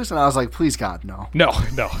national news, and I was like, please God, no. No.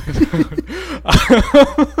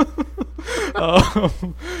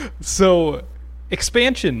 So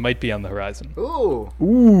expansion might be on the horizon.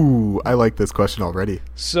 Ooh, I like this question already.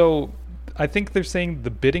 So I think they're saying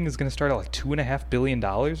the bidding is going to start at like $2.5 billion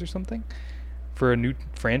or something for a new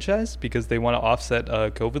franchise because they want to offset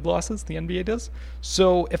COVID losses, the NBA does.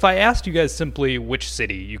 So if I asked you guys simply which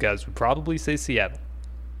city, you guys would probably say Seattle.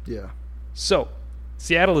 Yeah. So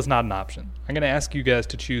Seattle is not an option. I'm going to ask you guys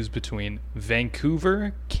to choose between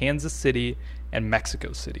Vancouver, Kansas City, and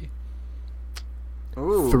Mexico City.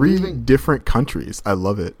 Ooh, 3 different countries. I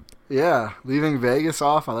love it. Yeah, leaving Vegas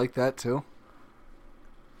off. I like that too.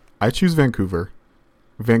 I choose Vancouver.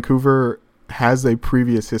 Vancouver has a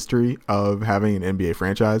previous history of having an NBA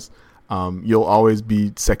franchise. You'll always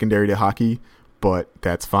be secondary to hockey, but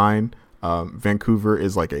that's fine. Vancouver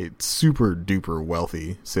is like a super duper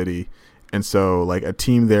wealthy city, and so like a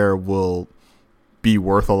team there will be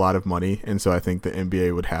worth a lot of money. And so I think the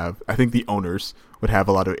NBA would have, I think the owners would have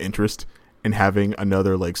a lot of interest in having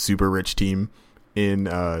another like super rich team in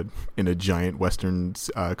a giant Western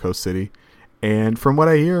Coast city. And from what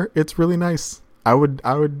I hear, it's really nice. I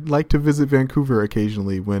would like to visit Vancouver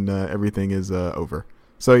occasionally when everything is over.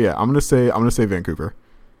 So yeah, I'm gonna say Vancouver.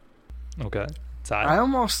 Okay.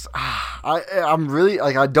 I'm really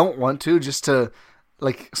like, I don't want to, just to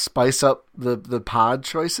like spice up the pod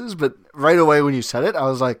choices, but right away when you said it, I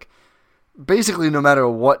was like, basically no matter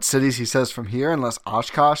what cities he says from here, unless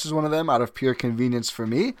Oshkosh is one of them, out of pure convenience for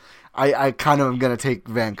me, I kind of am going to take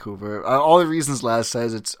Vancouver. All the reasons Laz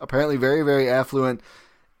says, it's apparently very, very affluent.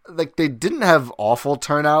 Like, they didn't have awful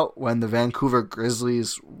turnout when the Vancouver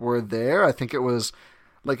Grizzlies were there. I think it was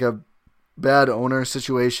like a bad owner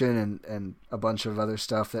situation and a bunch of other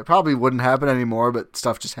stuff that probably wouldn't happen anymore, but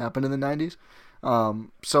stuff just happened in the 90s.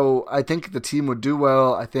 So I think the team would do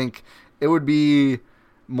well. I think it would be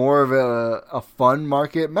more of a fun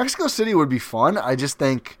market. Mexico City would be fun. I just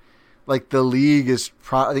think like the league is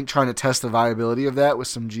I think trying to test the viability of that with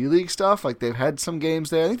some G League stuff. Like, they've had some games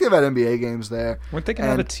there. I think they've had NBA games there. Weren't they going to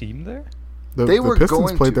have a team there? The were Pistons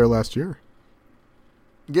going played to. there last year.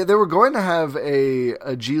 Yeah, they were going to have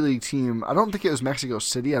a G League team. I don't think it was Mexico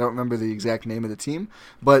City. I don't remember the exact name of the team.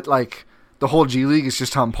 But, like, the whole G League is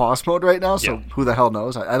just on pause mode right now, so who the hell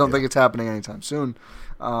knows? I don't think it's happening anytime soon.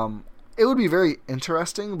 It would be very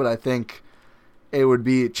interesting, but I think it would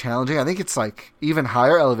be challenging. I think it's, like, even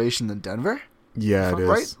higher elevation than Denver. Yeah, it is.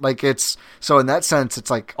 Right? Like it's so in that sense, it's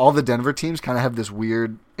like all the Denver teams kind of have this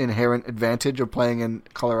weird inherent advantage of playing in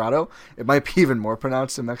Colorado. It might be even more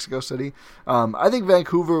pronounced in Mexico City. I think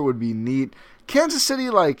Vancouver would be neat. Kansas City,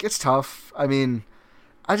 like, it's tough. I mean,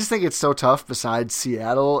 I just think it's so tough besides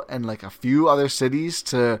Seattle and like a few other cities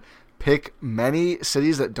to pick many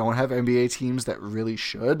cities that don't have NBA teams that really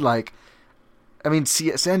should. Like, I mean,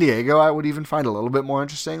 San Diego, I would even find a little bit more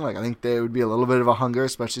interesting. Like, I think there would be a little bit of a hunger,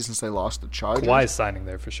 especially since they lost the Chargers. Kawhi's signing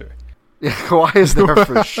there for sure. Yeah, Kawhi is there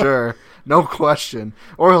for sure. No question.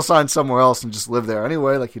 Or he'll sign somewhere else and just live there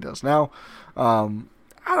anyway, like he does now. I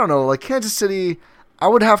don't know. Like, Kansas City, I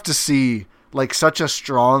would have to see, like, such a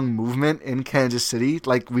strong movement in Kansas City,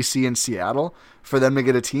 like we see in Seattle, for them to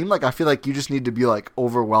get a team. Like, I feel like you just need to be, like,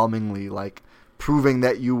 overwhelmingly, like, proving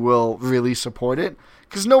that you will really support it.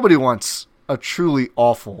 Because nobody wants a truly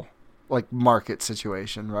awful, like, market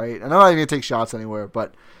situation, right? And I'm not even going to take shots anywhere,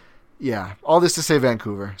 but yeah, all this to say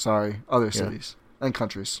Vancouver. Sorry, other cities and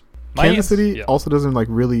countries. Kansas City also doesn't like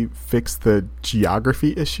really fix the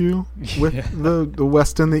geography issue with the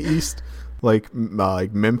West and the East. Like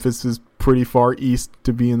Memphis is pretty far east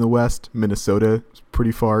to be in the West. Minnesota is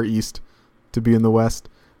pretty far east to be in the West.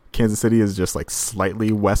 Kansas City is just like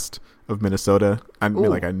slightly west of Minnesota. I mean,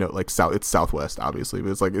 like, I know, like, it's southwest, obviously,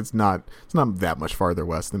 but it's not that much farther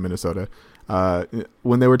west than Minnesota.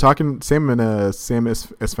 When they were talking, Sam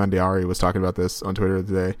Esfandiari was talking about this on Twitter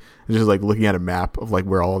today, and just like looking at a map of like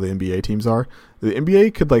where all the NBA teams are. The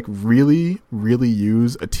NBA could like really, really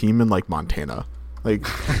use a team in like Montana. Like,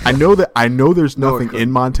 I know there's nothing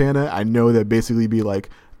in Montana. I know that basically be like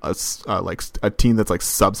a team that's like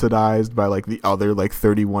subsidized by like the other like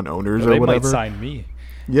 31 owners or whatever. They might sign me.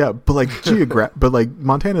 Yeah, but like but like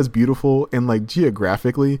Montana's beautiful, and like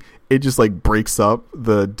geographically, it just like breaks up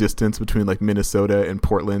the distance between like Minnesota and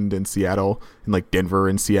Portland and Seattle, and like Denver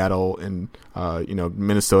and Seattle, and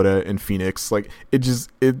Minnesota and Phoenix. Like,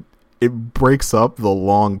 it breaks up the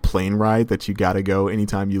long plane ride that you got to go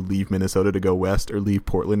anytime you leave Minnesota to go west or leave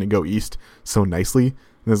Portland and go east so nicely.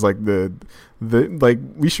 There's like the like,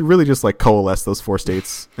 we should really just like coalesce those 4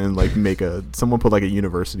 states and like make someone put like a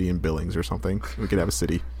university in Billings or something. We could have a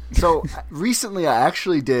city. So recently I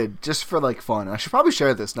actually did, just for like fun, I should probably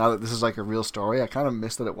share this now that this is like a real story. I kind of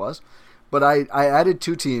missed that it was. But I added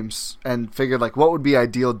 2 teams and figured like what would be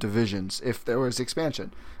ideal divisions if there was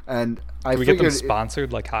expansion. And I Can we get them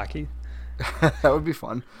sponsored like hockey? That would be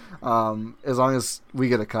fun, as long as we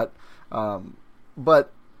get a cut.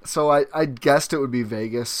 But so I guessed it would be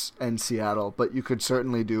Vegas and Seattle, but you could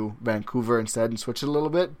certainly do Vancouver instead and switch it a little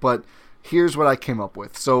bit. But here's what I came up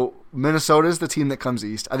with. So Minnesota is the team that comes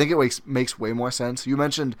east. I think it makes way more sense. You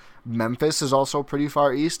mentioned Memphis is also pretty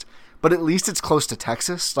far east, but at least it's close to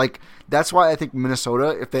Texas. Like, that's why I think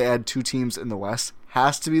Minnesota, if they add 2 teams in the West,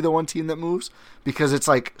 has to be the one team that moves, because it's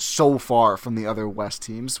like so far from the other West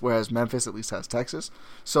teams, whereas Memphis at least has Texas.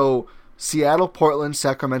 So Seattle, Portland,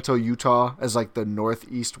 Sacramento, Utah as like the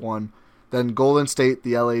northeast one. Then Golden State,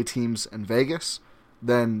 the LA teams, and Vegas.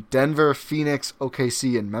 Then Denver, Phoenix,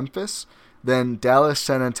 OKC, and Memphis. Then Dallas,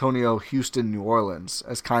 San Antonio, Houston, New Orleans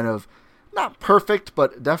as kind of not perfect,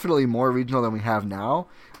 but definitely more regional than we have now.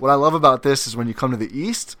 What I love about this is when you come to the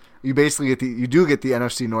East, you basically get the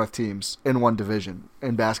NFC North teams in one division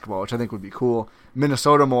in basketball, which I think would be cool.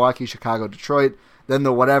 Minnesota, Milwaukee, Chicago, Detroit. Then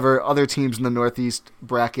the whatever other teams in the Northeast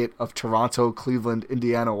bracket of Toronto, Cleveland,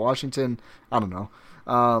 Indiana, Washington. I don't know.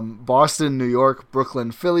 Boston, New York,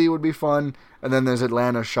 Brooklyn, Philly would be fun. And then there's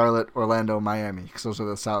Atlanta, Charlotte, Orlando, Miami, because those are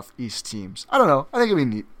the Southeast teams. I don't know. I think it'd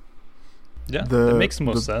be neat. Yeah, that makes the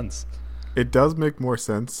most sense. It does make more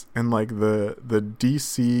sense. And like the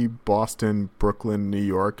DC, Boston, Brooklyn, New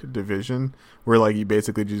York division, where like you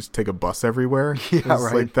basically just take a bus everywhere. Yeah,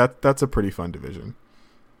 right. Like that's a pretty fun division.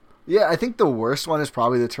 Yeah, I think the worst one is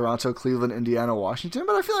probably the Toronto, Cleveland, Indiana, Washington,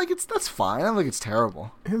 but I feel like that's fine. I don't think it's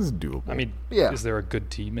terrible. It's doable. I mean, yeah. Is there a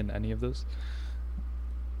good team in any of those?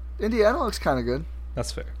 Indiana looks kind of good.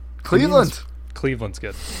 That's fair. Cleveland's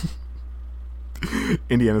good.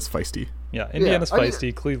 Indiana's feisty. Yeah, Indiana's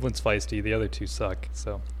feisty. Cleveland's feisty. The other 2 suck.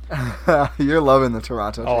 So you're loving the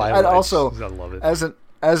Toronto. Oh, I love it. As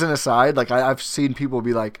an aside, like I've seen people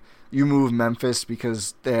be like, you move Memphis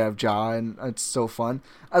because they have Ja, and it's so fun.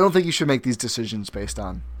 I don't think you should make these decisions based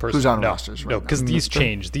on who's on rosters right now. No, because these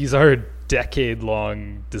change. These are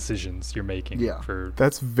decade-long decisions you're making. Yeah.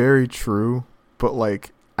 That's very true, but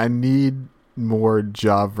like I need more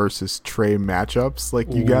Ja versus Trey matchups.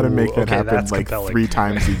 Like, you got to make that happen like compelling. 3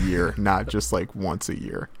 times a year, not just like once a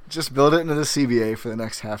year. Just build it into the CBA for the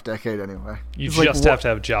next half decade anyway. You just have to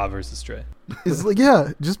have Ja versus Trey. It's like,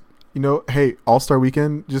 yeah, just, hey, All-Star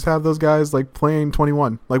Weekend, just have those guys like playing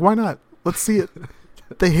 21. Like, why not? Let's see it.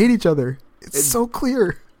 They hate each other. It's so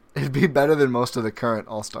clear. It'd be better than most of the current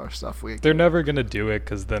All-Star stuff we. They're never going to do it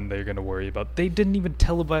because then they're going to worry about... They didn't even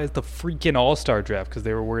televise the freaking All-Star draft because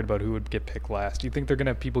they were worried about who would get picked last. Do you think they're going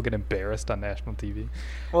to have people get embarrassed on national TV?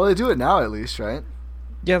 Well, they do it now at least, right?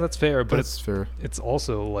 Yeah, that's fair, but That's fair. it's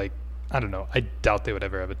also like, I don't know. I doubt they would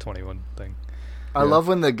ever have a 21 thing. I love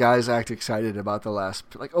when the guys act excited about the last...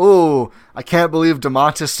 Like, oh, I can't believe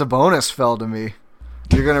Domantas Sabonis fell to me.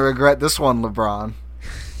 You're going to regret this one, LeBron.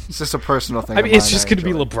 It's just a personal thing. I mean, of it's mine just I going to be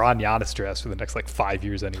enjoy. LeBron Giannis drafts for the next, 5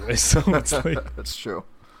 years anyway, so it's like... That's true.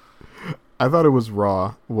 I thought it was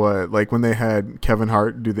raw. When they had Kevin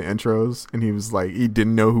Hart do the intros, and he was like, he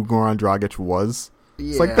didn't know who Goran Dragic was.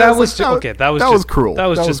 Yeah. like That was was cruel. That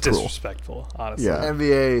was That just was cruel. disrespectful, honestly. Yeah.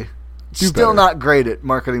 NBA Do still better. not great at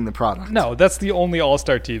marketing the product. No, that's the only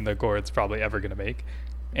All-Star team that Goran's probably ever going to make.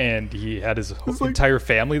 And he had his like- entire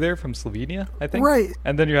family there from Slovenia, I think. Right.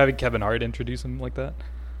 And then you're having Kevin Hart introduce him like that.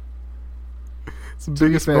 It's the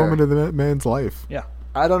biggest fair. moment of the man's life. Yeah.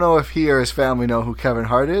 I don't know if he or his family know who Kevin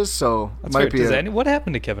Hart is, so That's it might fair. be What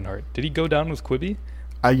happened to Kevin Hart? Did he go down with Quibi?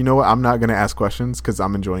 You know what? I'm not going to ask questions because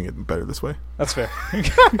I'm enjoying it better this way. That's fair.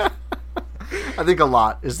 I think a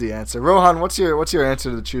lot is the answer. Rohan, what's your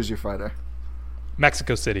answer to the Choose Your Fighter?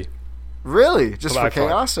 Mexico City. Really? Just By for far.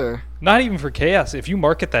 chaos, or? Not even for chaos. If you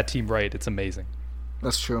market that team right, it's amazing.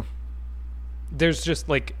 That's true. There's just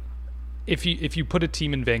if you put a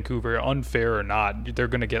team in Vancouver, unfair or not, they're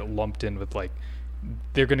going to get lumped in with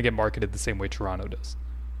they're going to get marketed the same way Toronto does.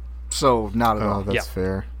 So not at Oh, all. that's Yeah.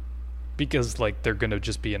 fair. Because they're going to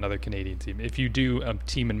just be another Canadian team. If you do a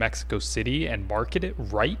team in Mexico City and market it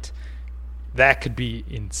right, that could be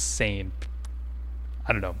insane.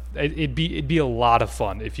 I don't know. It'd be a lot of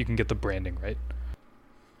fun if you can get the branding right.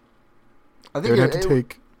 I They think would have to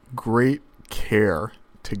take great care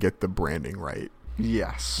to get the branding right.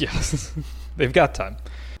 Yes. Yes. They've got time.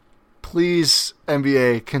 Please,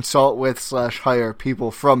 NBA, consult with / hire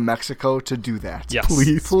people from Mexico to do that. Yes.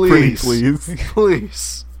 Please, Please. pretty please.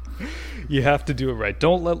 Please. You have to do it right.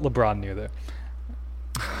 Don't let LeBron near there.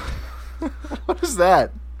 What is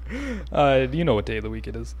that? You know what day of the week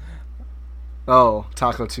it is. Oh,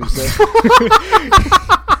 Taco Tuesday.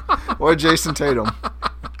 Or Jason Tatum.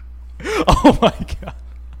 Oh my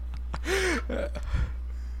god.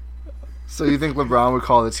 So you think LeBron would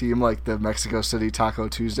call the team like the Mexico City Taco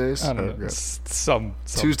Tuesdays? I don't know. Okay. Some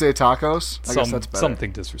Tuesday tacos? I guess that's better.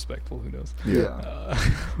 something disrespectful. Who knows? Yeah.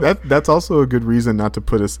 That's also a good reason not to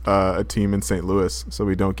put a team in St. Louis, so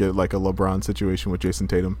we don't get like a LeBron situation with Jason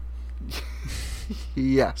Tatum.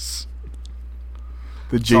 Yes.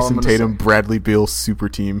 The all I'm Jason gonna Tatum say. Bradley Beal super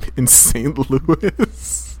team in St.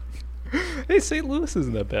 Louis. Hey, St. Louis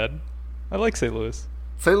isn't that bad. I like St. Louis.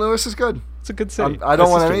 St. Louis is good. It's a good city. I don't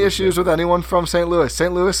My want sister any lives issues there. with anyone from St. Louis.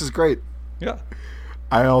 St. Louis is great. Yeah.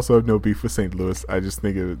 I also have no beef with St. Louis. I just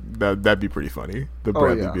think that'd be pretty funny. The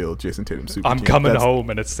Bradley yeah. Beal Jason Tatum super I'm team. coming That's- home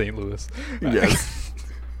and it's St. Louis. Yes.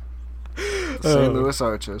 St. Louis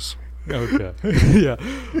Archers. Okay.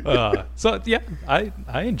 Yeah. So yeah, I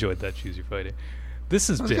enjoyed that Choose Your Fighting. This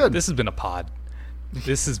has good. been a pod.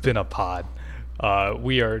 This has been a pod.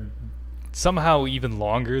 We are somehow even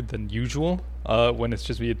longer than usual when it's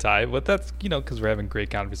just me and Ty, but that's because we're having great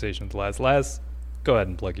conversation with Laz. Laz, go ahead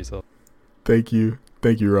and plug yourself. Thank you,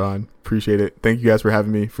 Ron. Appreciate it. Thank you guys for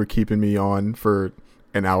having me, for keeping me on for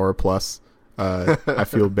an hour plus. I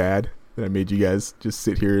feel bad that I made you guys just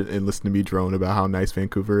sit here and listen to me drone about how nice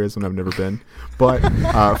Vancouver is when I've never been. But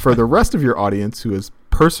for the rest of your audience who has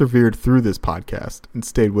persevered through this podcast and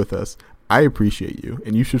stayed with us, I appreciate you,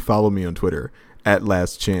 and you should follow me on Twitter at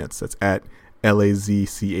LazChance. That's at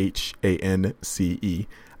LazChance.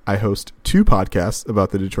 I host 2 podcasts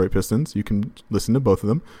about the Detroit Pistons. You can listen to both of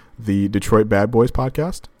them. The Detroit Bad Boys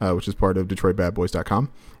podcast, which is part of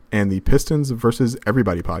DetroitBadBoys.com, and the Pistons versus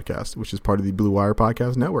Everybody podcast, which is part of the Blue Wire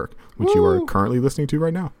Podcast Network, which you are currently listening to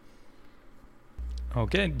right now.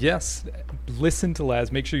 Okay, yes. Listen to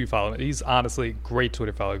Laz. Make sure you follow him. He's honestly a great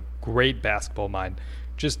Twitter follower, great basketball mind.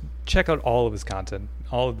 Just check out all of his content,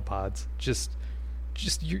 all of the pods. Just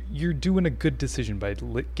you're doing a good decision by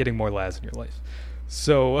getting more Laz in your life.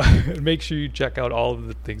 So make sure you check out all of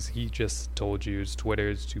the things he just told you, his Twitter,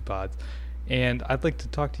 his 2 pods. And I'd like to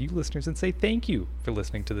talk to you listeners and say thank you for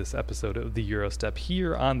listening to this episode of the Eurostep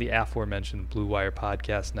here on the aforementioned Blue Wire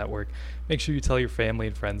Podcast Network. Make sure you tell your family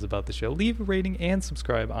and friends about the show. Leave a rating and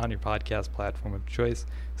subscribe on your podcast platform of choice.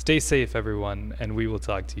 Stay safe, everyone, and we will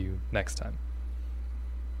talk to you next time.